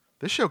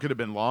 This show could have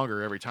been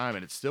longer every time,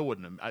 and it still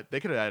wouldn't have. They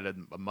could have added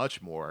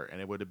much more,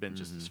 and it would have been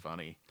just as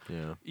funny.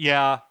 Yeah.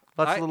 Yeah.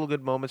 Lots of little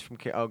good moments from.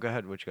 Oh, go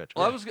ahead. What you got?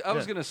 Well, I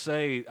was gonna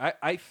say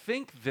I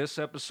think this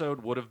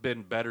episode would have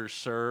been better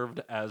served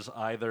as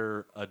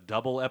either a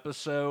double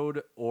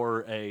episode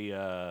or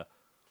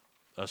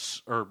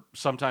or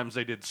sometimes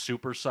they did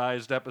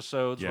supersized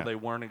episodes where they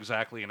weren't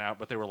exactly an hour,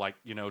 but they were like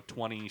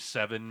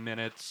 27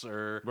 minutes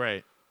or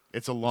right.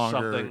 It's a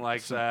longer something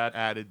like that.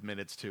 Added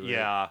minutes to it.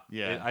 Yeah.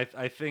 Yeah.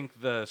 I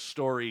think the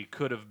story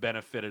could have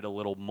benefited a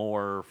little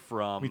more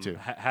from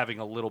having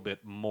a little bit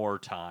more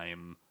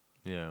time.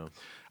 Yeah.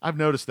 I've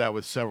noticed that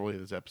with several of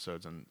these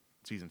episodes in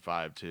season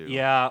 5 too.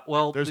 Yeah,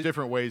 well, there's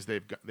different ways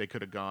they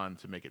could have gone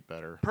to make it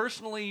better.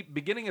 Personally,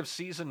 beginning of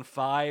season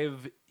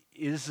 5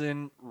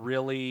 isn't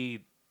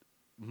really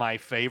my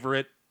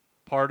favorite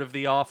part of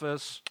The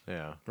Office.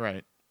 Yeah.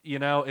 Right.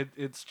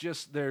 It's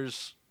just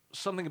there's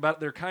something about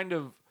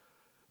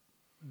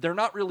they're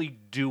not really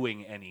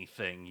doing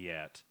anything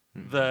yet.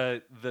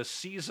 The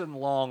season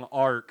long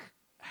arc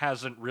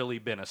hasn't really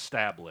been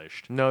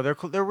established. No,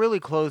 they're really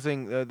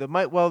closing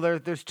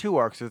there's two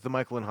arcs. There's the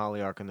Michael and Holly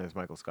arc, and there's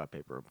Michael Scott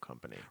Paper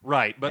Company.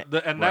 Right, but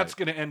that's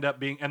going to end up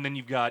being, and then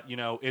you've got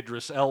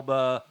Idris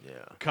Elba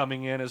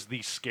coming in as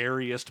the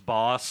scariest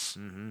boss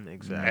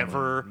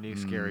ever. New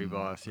scary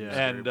boss, yeah.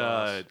 And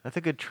that's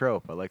a good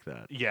trope. I like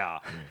that. Yeah,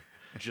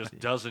 just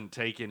doesn't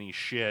take any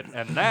shit,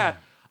 and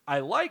that I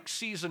like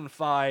season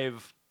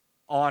 5.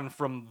 On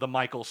from the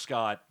Michael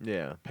Scott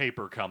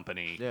Paper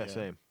Company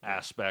same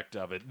aspect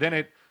of it. Then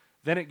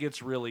it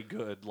gets really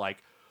good.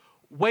 Like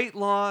weight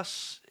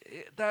loss,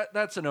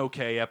 that's an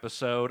okay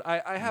episode.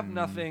 I have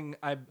nothing.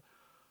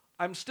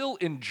 I'm still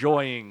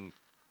enjoying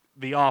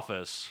The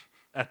Office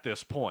at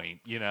this point.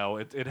 You know,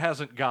 it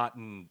hasn't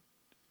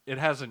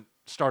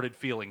started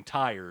feeling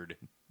tired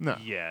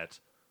yet.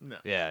 No.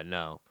 Yeah,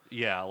 no.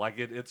 Yeah, like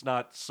it's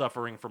not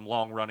suffering from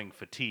long running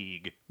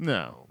fatigue.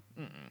 No.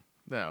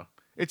 No.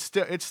 It's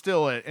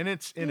still in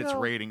its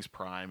ratings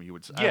prime. You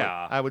would say.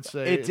 Yeah. I would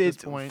say It's at this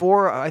point.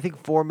 4. I think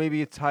 4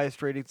 maybe its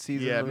highest rated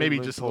season. Yeah, Let me- maybe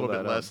let me just a pull little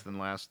bit that up. less than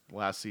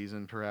last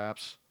season,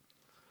 perhaps.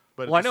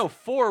 But Well, I know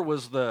 4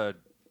 was the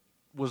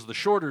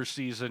shorter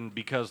season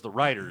because the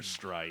writers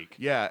strike.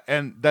 Yeah,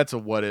 and that's a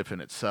what if in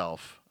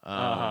itself.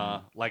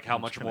 Like how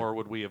much more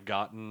would we have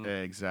gotten?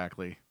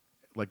 Exactly.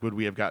 Like, would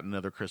we have gotten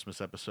another Christmas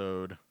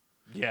episode?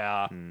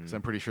 Yeah. 'Cause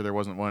I'm pretty sure there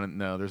wasn't one.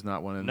 No, there's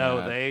not one in No,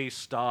 that. they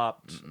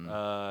stopped in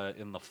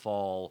the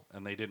fall,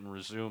 and they didn't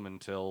resume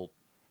until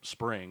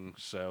spring.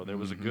 So there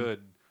was a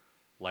good,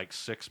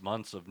 6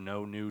 months of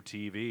no new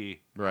TV.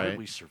 How Right. did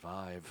we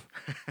survive?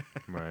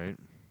 Right.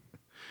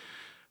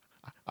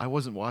 I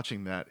wasn't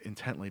watching that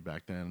intently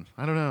back then.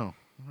 I don't know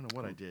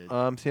what I did.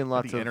 I'm seeing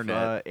lots the of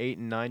internet. 8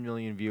 and 9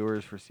 million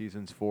viewers for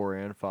seasons 4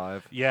 and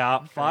 5.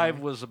 Yeah, 5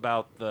 was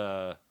about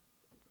the,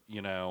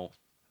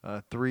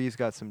 3's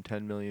got some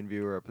 10 million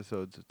viewer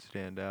episodes that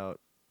stand out.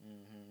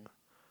 Mm-hmm.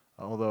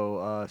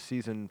 Although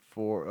season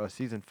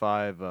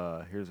 5,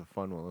 here's a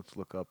fun one. Let's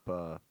look up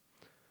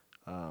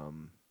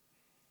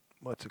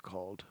what's it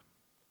called?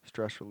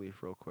 Stress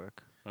Relief real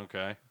quick.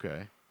 okay.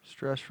 Okay.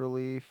 Stress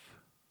Relief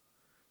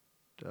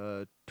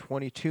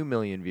 22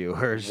 million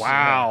viewers.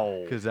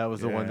 Wow. Cuz that was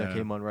the one that Yeah.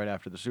 came on right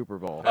after the Super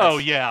Bowl. Oh,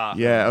 yeah.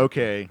 Yeah.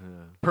 Okay.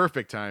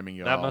 Perfect timing,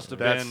 y'all. That must have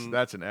that's, been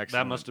That's an excellent.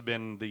 That must have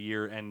been the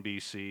year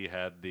NBC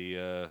had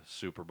the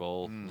Super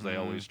Bowl. 'Cause They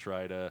always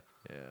try to.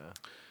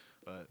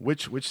 Yeah.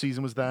 Which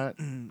season was that?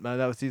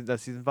 That's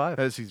season 5.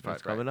 That's season 5.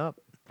 It's coming up.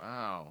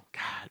 Wow.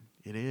 God,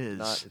 it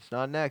is. It's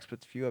not next, but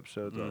it's a few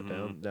episodes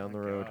down the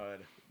road.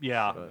 God.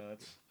 Yeah.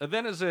 Nuts. And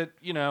then as it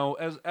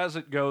as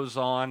it goes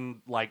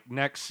on, like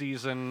next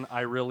season,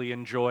 I really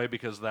enjoy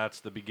because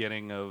that's the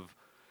beginning of,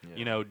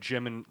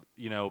 Jim and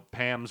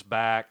Pam's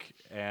back,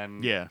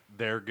 and Yeah.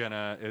 they're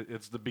gonna.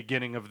 It's the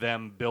beginning of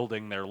them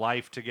building their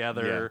life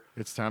together.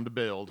 Yeah. It's time to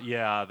build.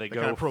 Yeah, they They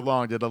go. kind of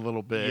prolonged it a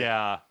little bit.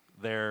 Yeah,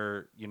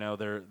 they're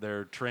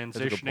they're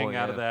transitioning point,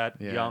 out of yeah. that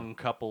Yeah. young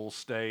couple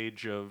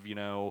stage of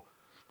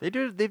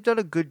They've done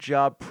a good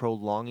job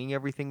prolonging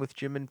everything with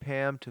Jim and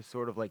Pam to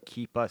sort of like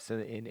keep us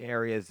in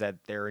areas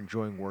that they're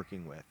enjoying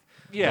working with.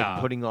 Yeah. Like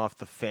putting off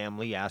the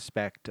family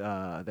aspect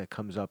that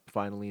comes up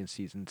finally in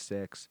season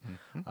 6,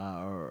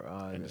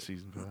 Into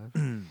season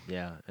 5.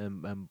 yeah,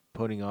 and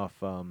putting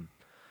off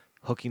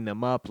hooking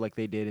them up like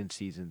they did in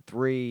season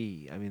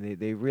 3. I mean,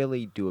 they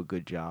really do a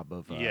good job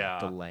of Yeah.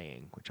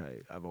 delaying, which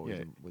I've always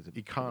Yeah. was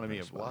Economy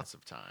impressed of by. lots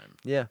of time.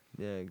 Yeah.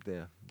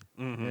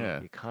 Mm-hmm. Yeah.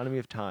 The economy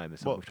of time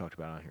is something we've talked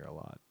about on here a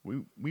lot.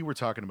 We were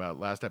talking about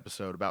last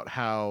episode about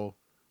how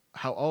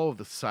all of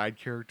the side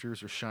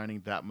characters are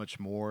shining that much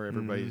more.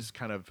 Everybody's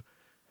kind of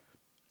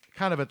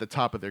at the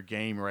top of their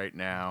game right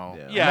now.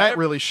 Yeah. And Yeah, that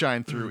really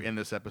shined through in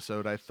this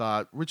episode, I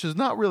thought, which is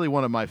not really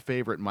one of my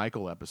favorite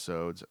Michael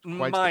episodes.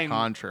 Quite Mine- the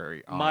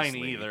contrary, Mine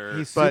honestly. either.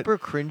 He's But- super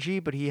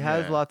cringy, but he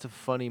has Yeah. lots of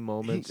funny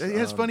moments. He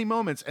has funny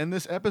moments, and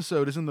this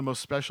episode isn't the most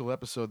special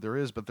episode there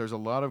is, but there's a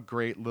lot of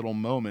great little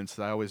moments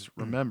that I always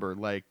remember,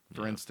 like,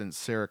 for instance,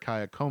 Sarah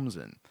Kaya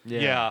Combsen.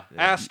 Yeah,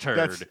 ass turd.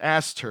 That's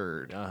ass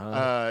turd.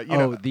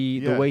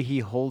 The way he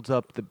holds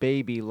up the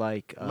baby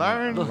like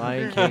Lion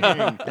Lion King.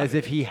 King, as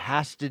if he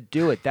has to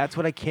do it. That's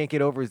what I can't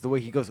get over is the way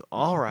he goes,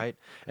 all right,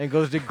 and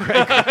goes to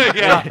Greg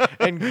Yeah.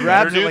 and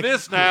grabs Better do it like,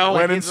 this now.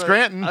 When in it's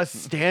Scranton. a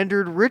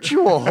standard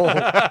ritual.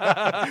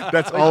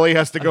 That's all he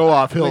has to go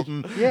off,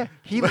 Hilton. Yeah,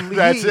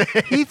 That's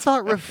it. he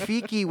thought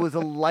Rafiki was a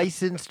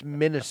licensed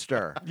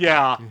minister.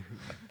 Yeah.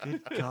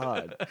 Good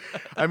God.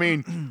 I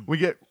mean, we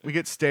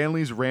get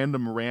Stanley's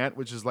random rant,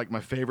 which is like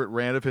my favorite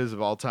rant of his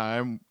of all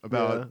time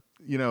about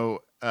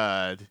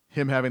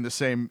him having the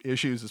same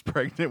issues as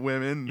pregnant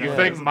women. You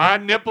think my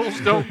nipples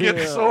don't get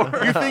Yeah. sore?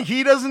 You think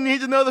he doesn't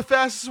need to know the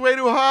fastest way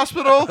to a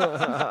hospital?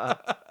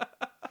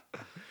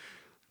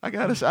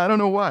 I don't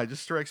know why. It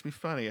just strikes me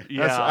funny.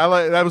 Yeah.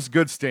 That was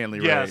good Stanley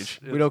Yes.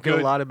 rage. We don't get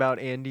Good. a lot about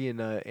Andy and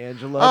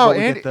Angela, Oh, but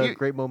we Andy- get the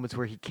great moments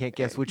where he can't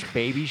guess which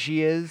baby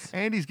she is.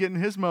 Andy's getting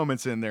his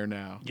moments in there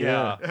now.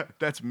 Yeah.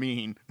 That's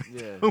mean.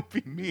 Yeah. Don't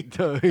be mean.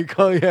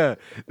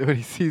 When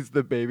he sees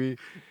the baby,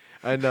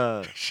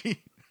 and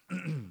She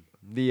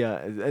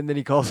and then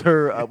he calls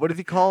her. What does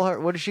he call her?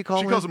 What does she call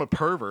she him? calls him a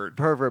pervert.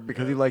 Pervert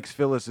because he likes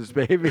Phyllis's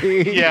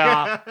baby.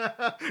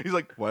 Yeah. He's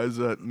like, why does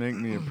that make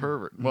me a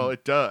pervert? Well,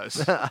 it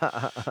does.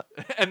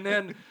 And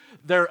then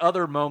their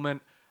other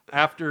moment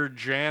after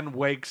Jan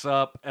wakes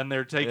up and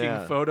they're taking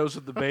Yeah. photos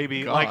of the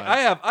baby. God. Like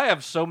I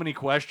have so many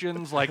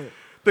questions. Like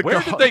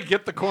Where did they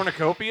get the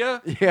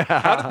cornucopia?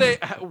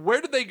 Yeah. Where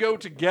did they go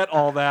to get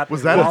all that?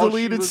 Was that a while she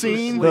deleted was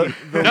scene? asleep?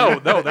 No,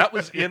 that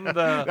was in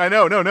the. I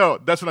know, no.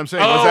 That's what I'm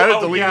saying. Was that a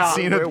deleted yeah.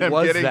 scene Where of them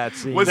was getting? that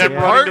scene? Was Them it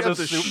running part to of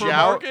the the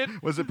shower?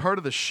 supermarket? Was it part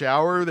of the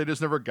shower they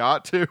just never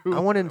got to? I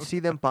want to see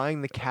them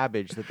buying the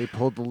cabbage that they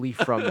pulled the leaf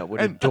from that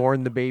would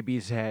adorn the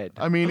baby's head.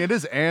 I mean, it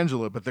is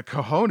Angela, but the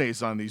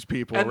cojones on these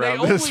people And they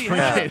around this only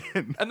had,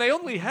 freaking and they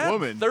only had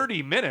woman.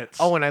 30 minutes.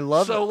 Oh, and I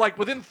love so it. like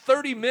within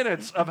 30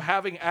 minutes of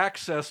having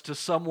access to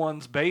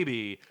someone's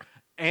baby,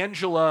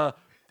 Angela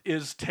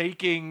is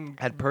taking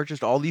Had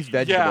purchased all these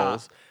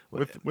vegetables.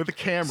 with a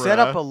camera. Set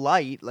up a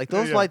light. Like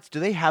those Yeah. lights, do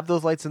they have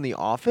those lights in the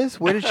office?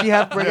 Where did she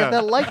have where did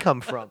that light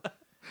come from?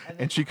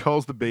 and she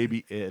calls the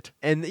baby it.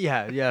 And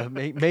yeah,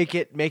 make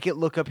it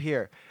look up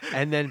here.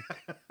 And then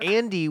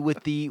Andy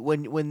with the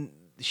when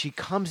she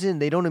comes in,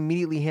 they don't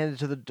immediately hand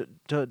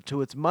it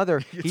to its mother.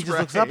 He just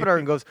looks up at her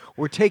and goes,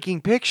 "We're taking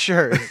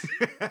pictures."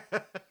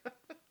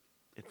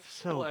 It's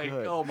so like,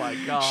 good. oh my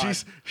god.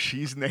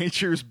 She's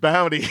nature's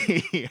bounty.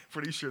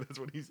 Pretty sure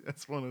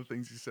that's one of the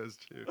things he says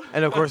too.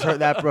 And of course,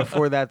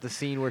 before that, the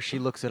scene where she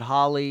looks at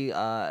Holly,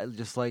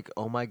 just like,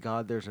 oh my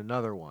God, there's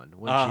another one.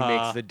 When she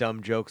makes the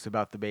dumb jokes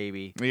about the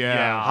baby.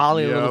 Yeah.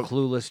 Holly a Yep. little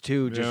clueless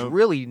too, just Yep.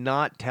 really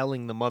not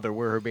telling the mother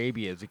where her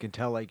baby is. You can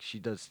tell like she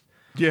does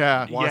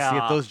Yeah. wants to Yeah.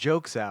 get those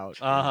jokes out.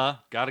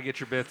 Got to get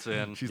your bits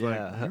in. She's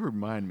Yeah. like, you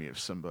remind me of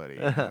somebody.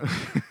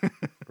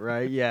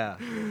 Right? Yeah.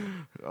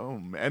 Oh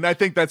man. And I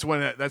think that's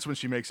when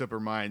she makes up her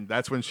mind.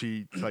 That's when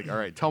she's like, all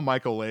right, tell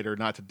Michael later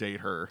not to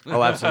date her.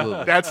 Oh,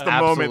 absolutely. That's the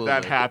moment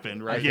that Absolutely.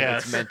 happened, I right? think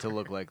Yes. it's meant to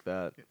look like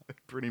that.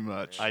 Pretty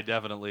much. I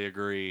definitely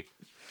agree.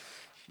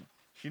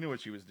 She knew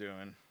what she was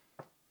doing.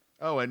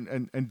 Oh,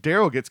 and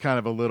Daryl gets kind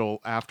of a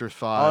little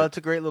afterthought. Oh, that's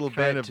a great little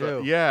kind bit of,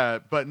 too. yeah,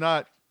 but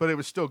it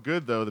was still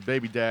good though. The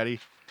baby daddy,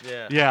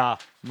 Yeah. Yeah.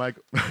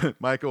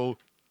 Michael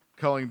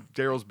calling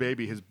Daryl's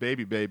baby his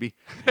baby.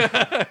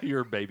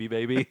 Your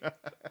baby.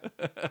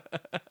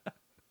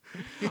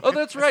 Oh,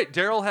 that's right.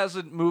 Daryl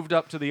hasn't moved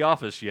up to the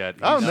office yet.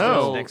 Oh, He's no.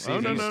 still- Next Oh,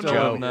 season, no, he's no, still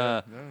no. in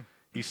No.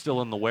 he's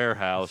still in the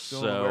warehouse. Still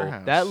in the so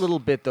warehouse. That little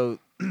bit though,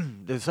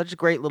 there's such a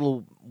great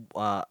little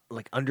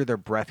like under their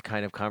breath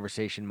kind of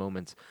conversation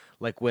moments,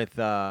 like with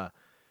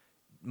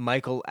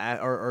Michael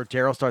or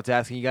Daryl starts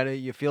asking,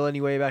 you feel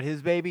any way about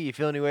his baby? You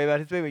feel any way about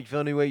his baby? You feel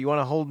any way? You want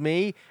to hold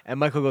me? And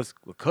Michael goes,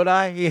 well, could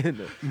I?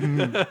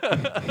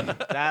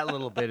 That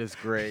little bit is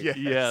great. Yeah.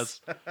 yes.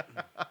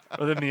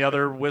 But then the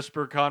other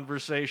whisper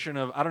conversation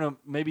of I don't know,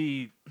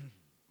 maybe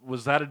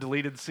was that a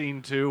deleted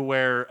scene too,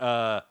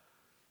 where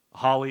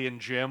Holly and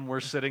Jim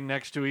were sitting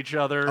next to each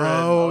other.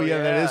 Oh, and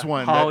yeah, that is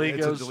one. Holly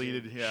it's goes, a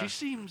deleted. Yeah. she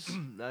seems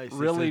Nice.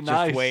 really Just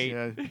nice. wait.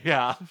 Yeah.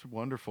 Yeah. It's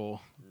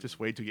wonderful. Just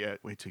wait till you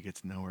get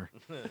to know her.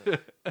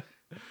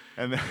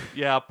 And then,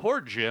 Yeah, poor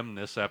Jim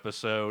this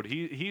episode.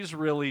 He's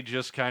really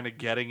just kind of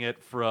getting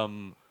it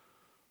from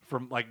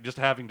like just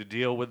having to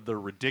deal with the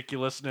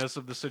ridiculousness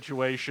of the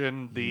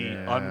situation, the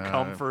Yeah.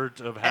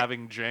 uncomfort of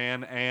having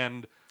Jan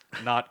and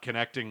not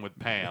connecting with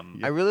Pam.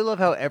 I really love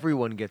how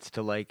everyone gets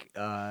to like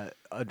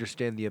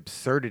understand the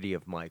absurdity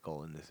of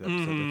Michael in this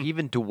episode. Like,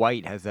 even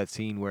Dwight has that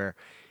scene where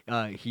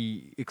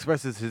he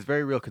expresses his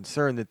very real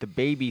concern that the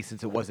baby,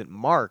 since it wasn't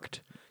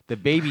marked, the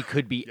baby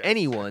could be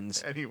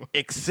anyone's Anyone.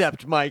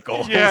 except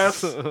Michael.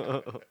 Yes.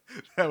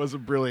 that was a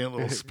brilliant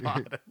little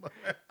spot.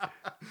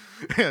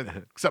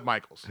 Except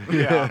Michael's.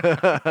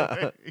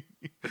 Yeah.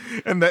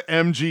 And the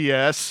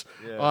MGS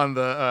on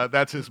the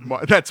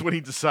that's when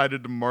he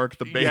decided to mark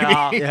the baby.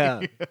 Yeah.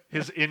 Yeah.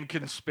 His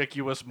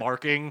inconspicuous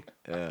marking.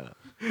 Yeah.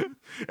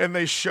 And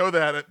they show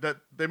that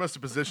they must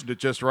have positioned it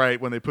just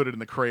right when they put it in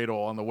the cradle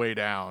on the way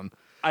down.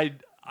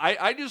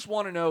 I just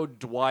want to know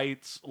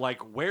Dwight's like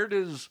where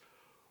does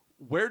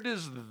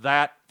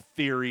that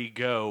theory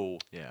go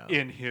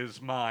in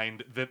his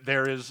mind that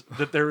there is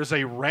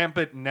a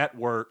rampant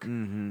network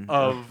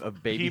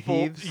of baby people,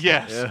 thieves?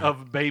 yes, Yeah.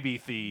 of baby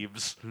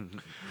thieves.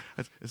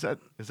 Is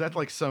that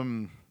like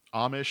some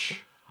Amish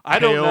I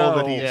don't tale know.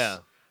 that he's Yeah.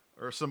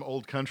 or some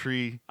old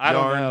country I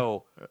don't yarn?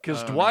 know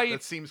because That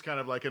Dwight seems kind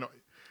of like an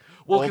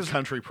well, old 'cause-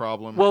 country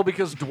problem. well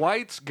because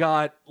Dwight's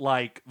got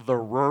like the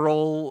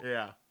rural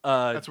yeah,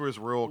 uh that's where his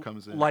rural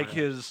comes in. like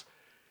yeah.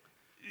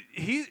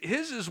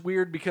 his is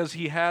weird because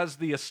he has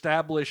the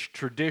established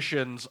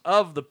traditions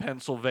of the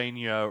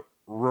Pennsylvania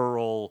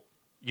rural,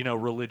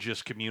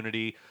 religious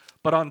community.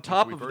 But on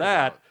top we've of heard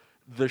that,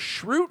 about. the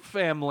Schrute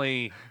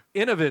family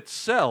in of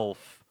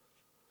itself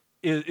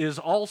is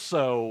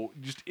also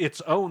just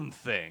its own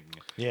thing.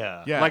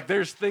 Yeah. Yeah. Like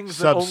there's things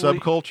that only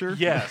subculture.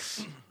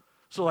 Yes.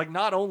 So like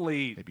not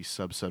only maybe Yeah.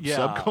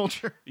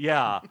 subculture.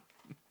 yeah.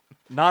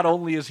 Not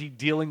only is he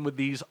dealing with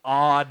these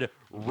odd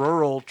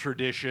rural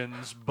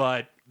traditions,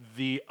 but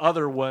the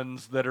other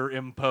ones that are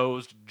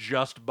imposed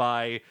just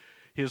by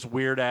his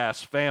weird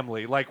ass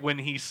family. Like when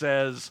he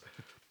says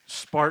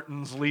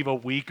Spartans leave a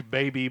weak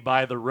baby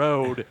by the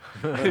road.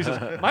 He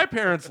says, my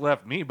parents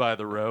left me by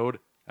the road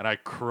and I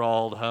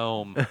crawled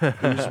home.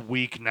 Who's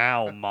weak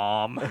now,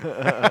 Mom?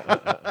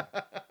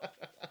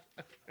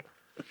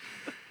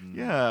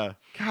 Yeah.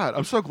 God, God,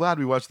 I'm so glad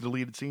we watched the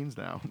deleted scenes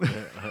now.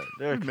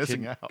 They're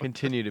missing out.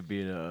 Continue to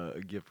be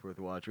a gift worth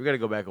watching. We got to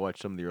go back and watch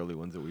some of the early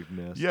ones that we've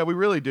missed. Yeah, we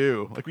really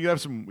do. Like we could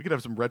have some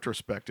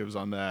retrospectives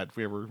on that if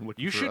we ever look.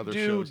 You for should other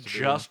do shows to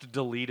just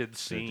deleted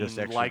scenes,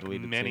 extra like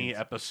deleted mini scenes.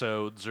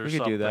 episodes or We could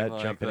something do that.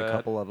 like Jump in that. a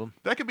couple of them.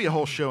 That could be a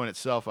whole show in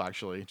itself,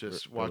 actually.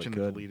 Just Really watching the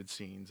could. deleted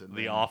scenes and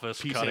The then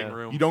Office piecing- cutting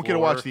room You don't get to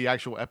watch floor. the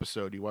actual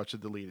episode. You watch the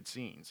deleted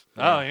scenes.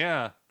 Oh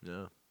yeah.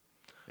 Yeah.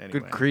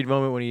 Anyway. Good Creed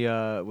moment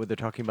when when they're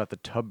talking about the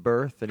tub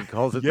birth and he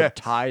calls it Yes.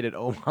 the tide at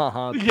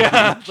Omaha.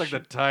 Yeah, it's like the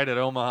tide at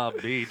Omaha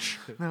Beach.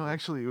 No,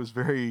 actually, it was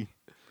very.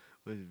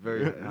 It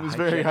It was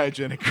very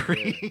hygienic.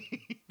 Creed.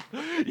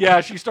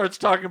 Yeah, she starts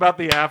talking about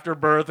the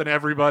afterbirth and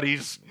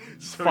everybody's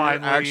So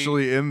finally you're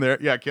actually in there.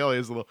 Yeah, Kelly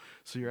is a little.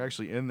 So you're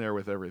actually in there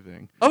with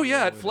everything. Oh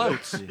yeah, it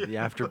floats. The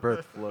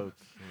afterbirth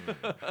floats.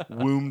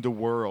 Womb to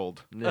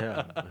world.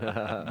 Yeah.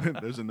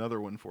 There's another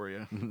one for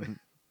you.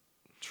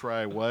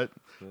 Try what?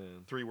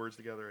 3 words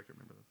together. I can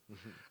remember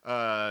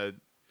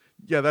them.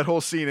 Yeah, that whole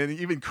scene, and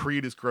even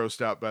Creed is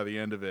grossed out by the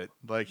end of it.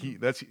 Like he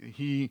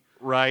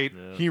Right.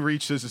 he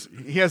reaches.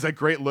 He has that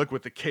great look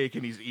with the cake,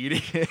 and he's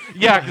eating it.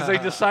 Yeah, because they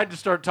decide to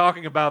start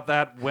talking about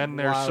that when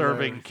they're While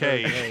serving they're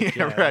cake. serving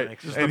Yeah, right.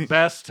 makes It's sense. the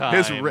best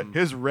time.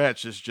 His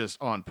retch is just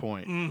on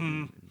point.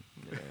 Mhm.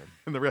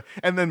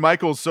 And then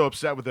Michael's so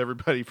upset with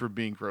everybody for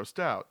being grossed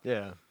out.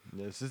 Yeah.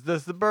 This is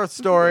the birth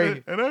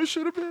story. And I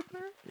should have been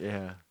there.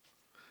 Yeah.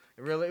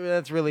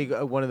 That's really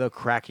one of the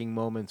cracking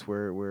moments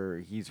where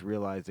he's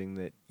realizing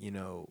that,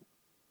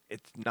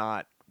 it's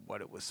not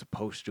what it was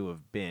supposed to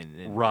have been.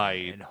 And,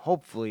 Right. And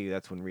hopefully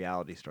that's when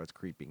reality starts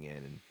creeping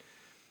in.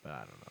 But I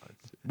don't know.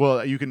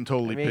 Well, you can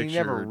totally He picture.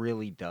 never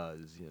really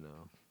does,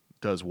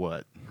 Does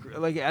what?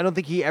 Like, I don't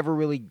think he ever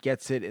really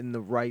gets it in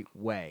the right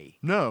way.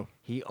 No.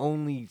 He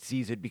only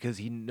sees it because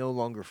he no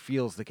longer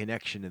feels the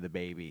connection to the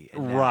baby.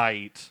 And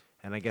Right.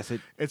 And I guess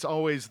It's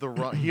always the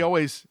wrong. He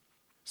always.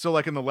 So,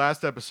 like in the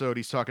last episode,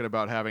 he's talking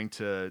about having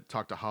to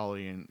talk to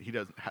Holly, and he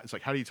doesn't. It's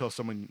like, how do you tell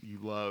someone you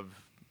love?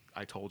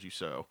 I told you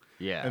so.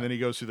 Yeah. And then he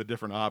goes through the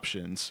different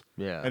options.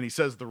 Yeah. And he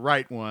says the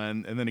right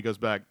one, and then he goes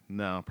back.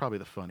 No, probably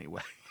the funny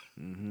way.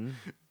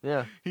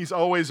 Yeah. He's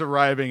always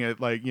arriving at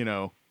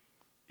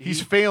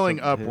he's failing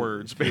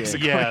upwards,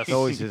 basically. Yes. It's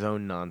always his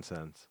own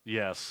nonsense.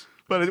 Yes.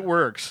 But it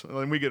works,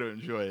 and we get to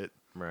enjoy it.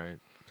 Right.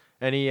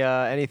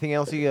 Anything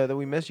else that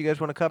we missed? You guys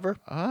want to cover?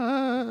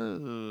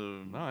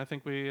 No, I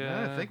think we.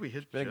 I think we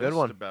hit been a just good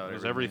one. about It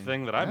was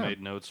everything. everything that I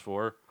made notes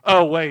for.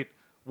 Oh wait,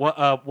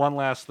 one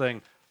last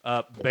thing.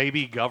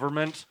 Baby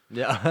government.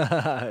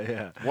 Yeah.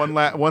 Yeah. One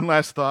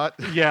last thought.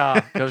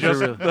 Yeah, Goes just,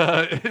 through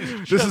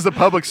This is a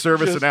public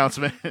service just-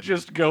 announcement.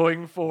 just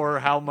going for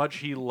how much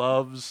he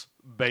loves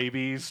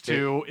babies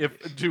to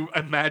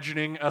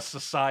imagining a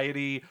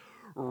society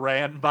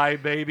ran by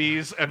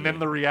babies, and then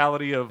the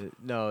reality of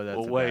No, that's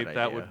well, a wait, bad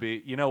that idea. would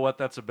be. You know what?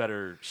 That's a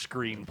better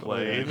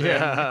screenplay than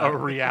Yeah. a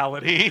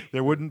reality.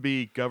 There wouldn't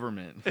be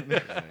government.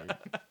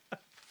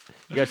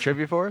 You got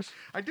trivia for us?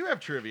 I do have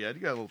trivia. I do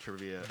got a little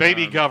trivia.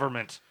 Baby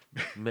government.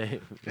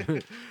 Maybe.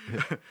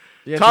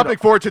 Topic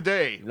for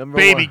today: Number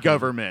baby one.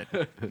 government.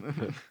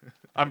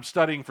 I'm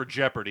studying for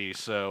Jeopardy,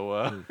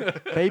 so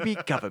Baby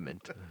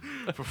government.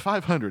 For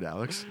 500,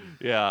 Alex.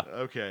 yeah.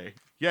 Okay.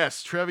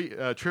 Yes,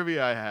 trivia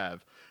I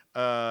have.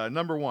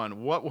 Number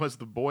 1, what was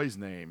the boy's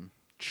name?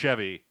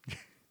 Chevy.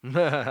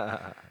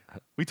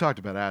 We talked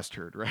about ass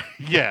turd, right?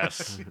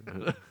 Yes.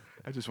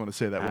 I just want to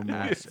say that one more.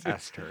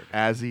 Asturd.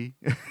 Azzy.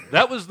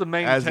 That was the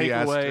main As the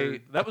takeaway.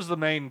 ass That was the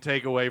main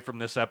takeaway from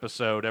this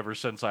episode. Ever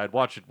since I had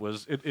watched it,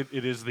 was it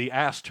is the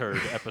ass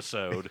turd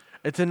episode.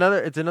 It's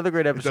another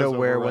great episode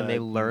where when they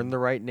override. learn the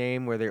right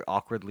name, where they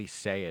awkwardly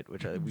say it,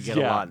 which we get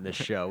a Yeah. lot in this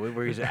show,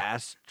 where he's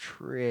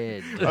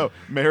Astrid. Oh,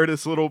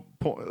 Meredith's little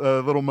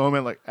little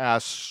moment, like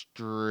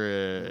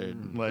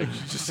Astrid, like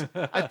she's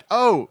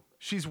just.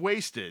 She's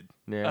wasted.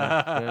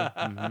 Yeah.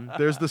 Mhm.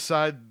 There's the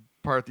side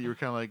part that you were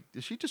kind of like,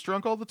 is she just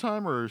drunk all the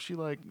time, or is she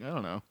like, I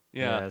don't know.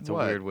 Yeah. It's a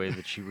What? weird way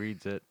that she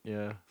reads it.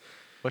 Yeah.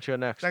 What you got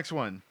next? Next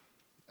one.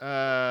 Who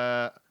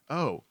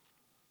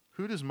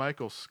does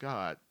Michael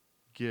Scott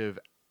give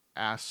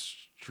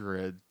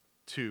Astrid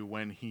to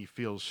when he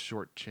feels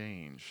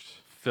shortchanged?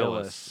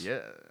 Phyllis.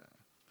 Yeah.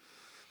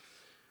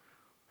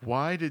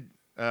 Why did?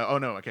 Oh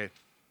no. Okay.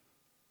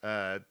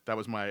 That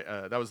was my.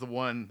 That was the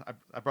one.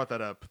 I brought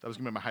that up. That was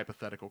gonna be my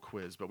hypothetical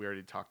quiz, but we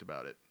already talked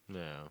about it.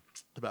 Yeah.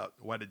 About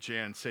why did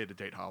Jan say to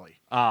date Holly?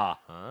 Ah,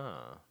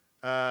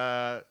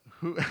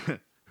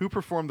 Who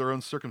performed their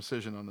own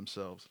circumcision on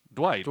themselves?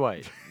 Dwight.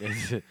 Dwight.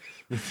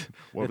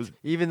 What was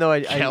Even though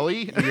I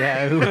Kelly?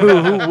 yeah.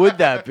 Who would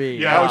that be?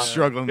 Yeah. I was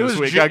struggling It this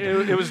was week.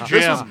 it was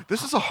Jim.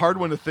 This is a hard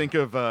one to think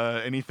of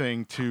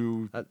anything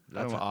too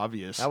That's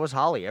obvious. That was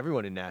Holly.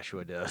 Everyone in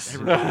Nashua does.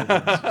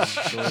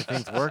 the way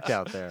things worked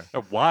out there.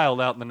 They're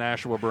wild out in the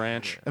Nashua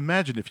branch.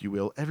 Imagine, if you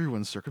will,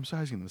 everyone's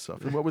circumcising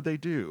themselves. And what would they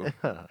do?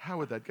 How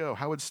would that go?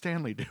 How would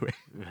Stanley do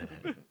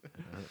it?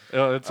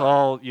 It's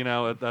all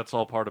that's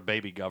all part of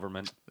baby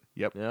government.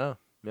 Yep. Yeah.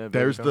 Yeah,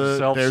 There's very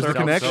the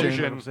connection.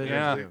 Self-circumcision,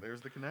 yeah.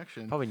 There's the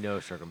connection. Probably no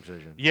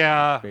circumcision.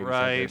 Yeah, Babies, I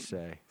right. dare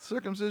say.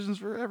 Circumcision's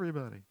for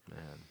everybody.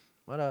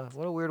 Man,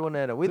 what a weird one to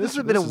end on. This This-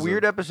 has been a this is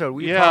weird episode.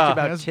 We Yeah. talked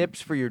about Has-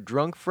 tips for your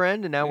drunk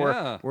friend, and now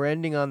Yeah. we're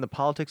ending on the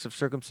politics of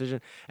circumcision.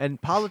 And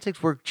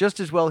politics work just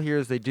as well here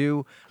as they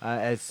do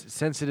as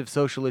sensitive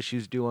social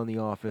issues do on The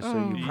Office. So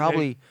you Yeah.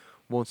 probably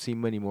won't see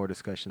many more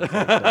discussions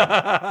like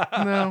that.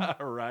 No.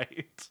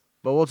 Right.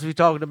 But we'll be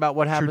talking about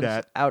what happens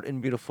dat. out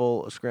in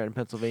beautiful Scranton,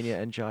 Pennsylvania.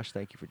 And Josh,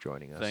 thank you for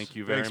joining us. Thank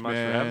you very Thanks, much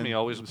man. for having me.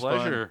 Always It a was fun.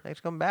 pleasure. Thanks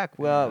for coming back.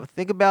 Well,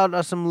 think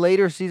about some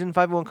later season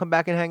 5. We want to come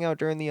back and hang out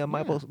during the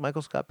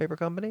Michael Scott Paper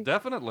Company.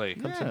 Definitely.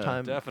 Come some Yeah,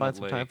 time, find some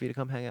definitely. time for you to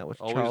come hang out with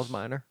Always- Charles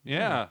Minor.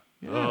 Yeah.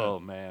 Yeah. Oh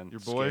man,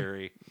 Your boy?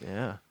 Scary.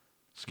 Yeah.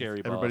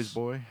 Scary Everybody's boss.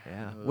 boy.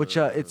 Yeah, which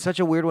it's such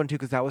a weird one too,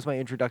 because that was my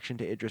introduction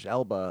to Idris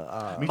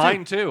Elba. Me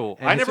Mine too.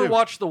 And I me never too.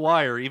 watched The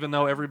Wire, even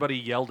though everybody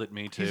yelled at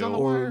me too. He's on The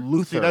Or Wire.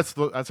 Luther.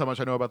 See, that's how much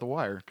I know about The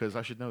Wire, because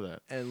I should know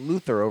that. And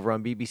Luther over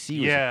on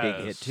BBC was a big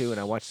hit Yes. too, and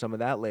I watched some of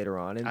that later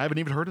on. And I haven't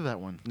even heard of that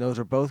one. those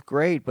are both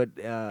great, but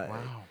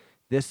Wow.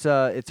 this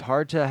it's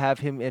hard to have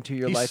him enter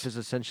your He's- life as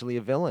essentially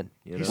a villain.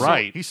 You know?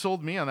 Right. He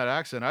sold me on that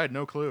accent. I had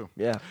no clue.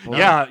 Yeah.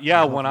 Yeah, yeah.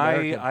 North When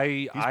American.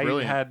 I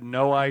brilliant. had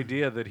no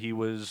idea that he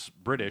was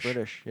British.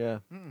 British. Yeah.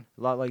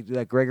 A lot like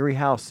that Gregory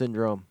House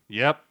syndrome.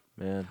 Yep.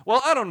 Man.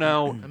 Well, I don't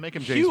know. And make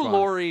him James Hugh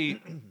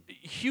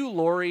Bond.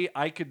 Laurie,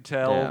 I could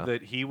tell Yeah.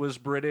 that he was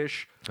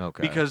British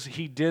Okay. because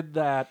he did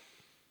that.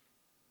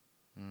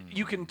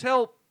 You can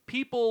tell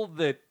people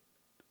that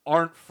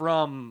aren't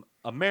from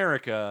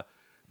America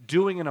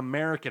doing an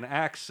American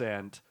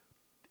accent.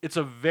 It's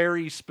a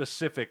very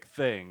specific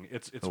thing.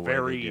 It's The way they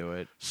very do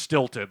it.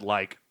 stilted.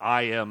 Like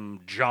I am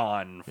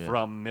John Yeah.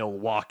 from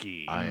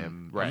Milwaukee. I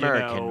am Right. You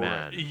American know,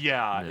 man.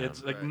 Yeah, Yeah.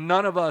 it's like Right.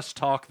 none of us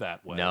talk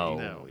that way. No,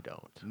 No. we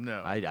don't.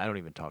 No. I don't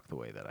even talk the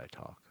way that I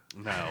talk.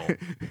 No.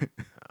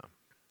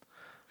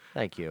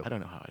 Thank you. I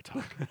don't know how I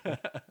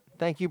talk.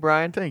 Thank you,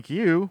 Brian. Thank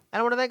you. And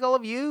I want to thank all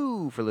of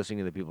you for listening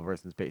to the People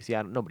Person Space. See,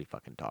 nobody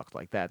fucking talks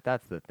like that.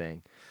 That's the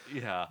thing.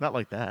 Yeah. Not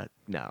like that.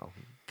 No.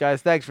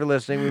 Guys, thanks for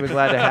listening. We've been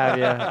glad to have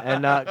you.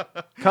 And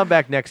come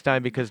back next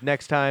time because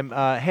next time,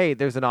 hey,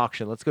 there's an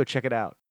auction. Let's go check it out.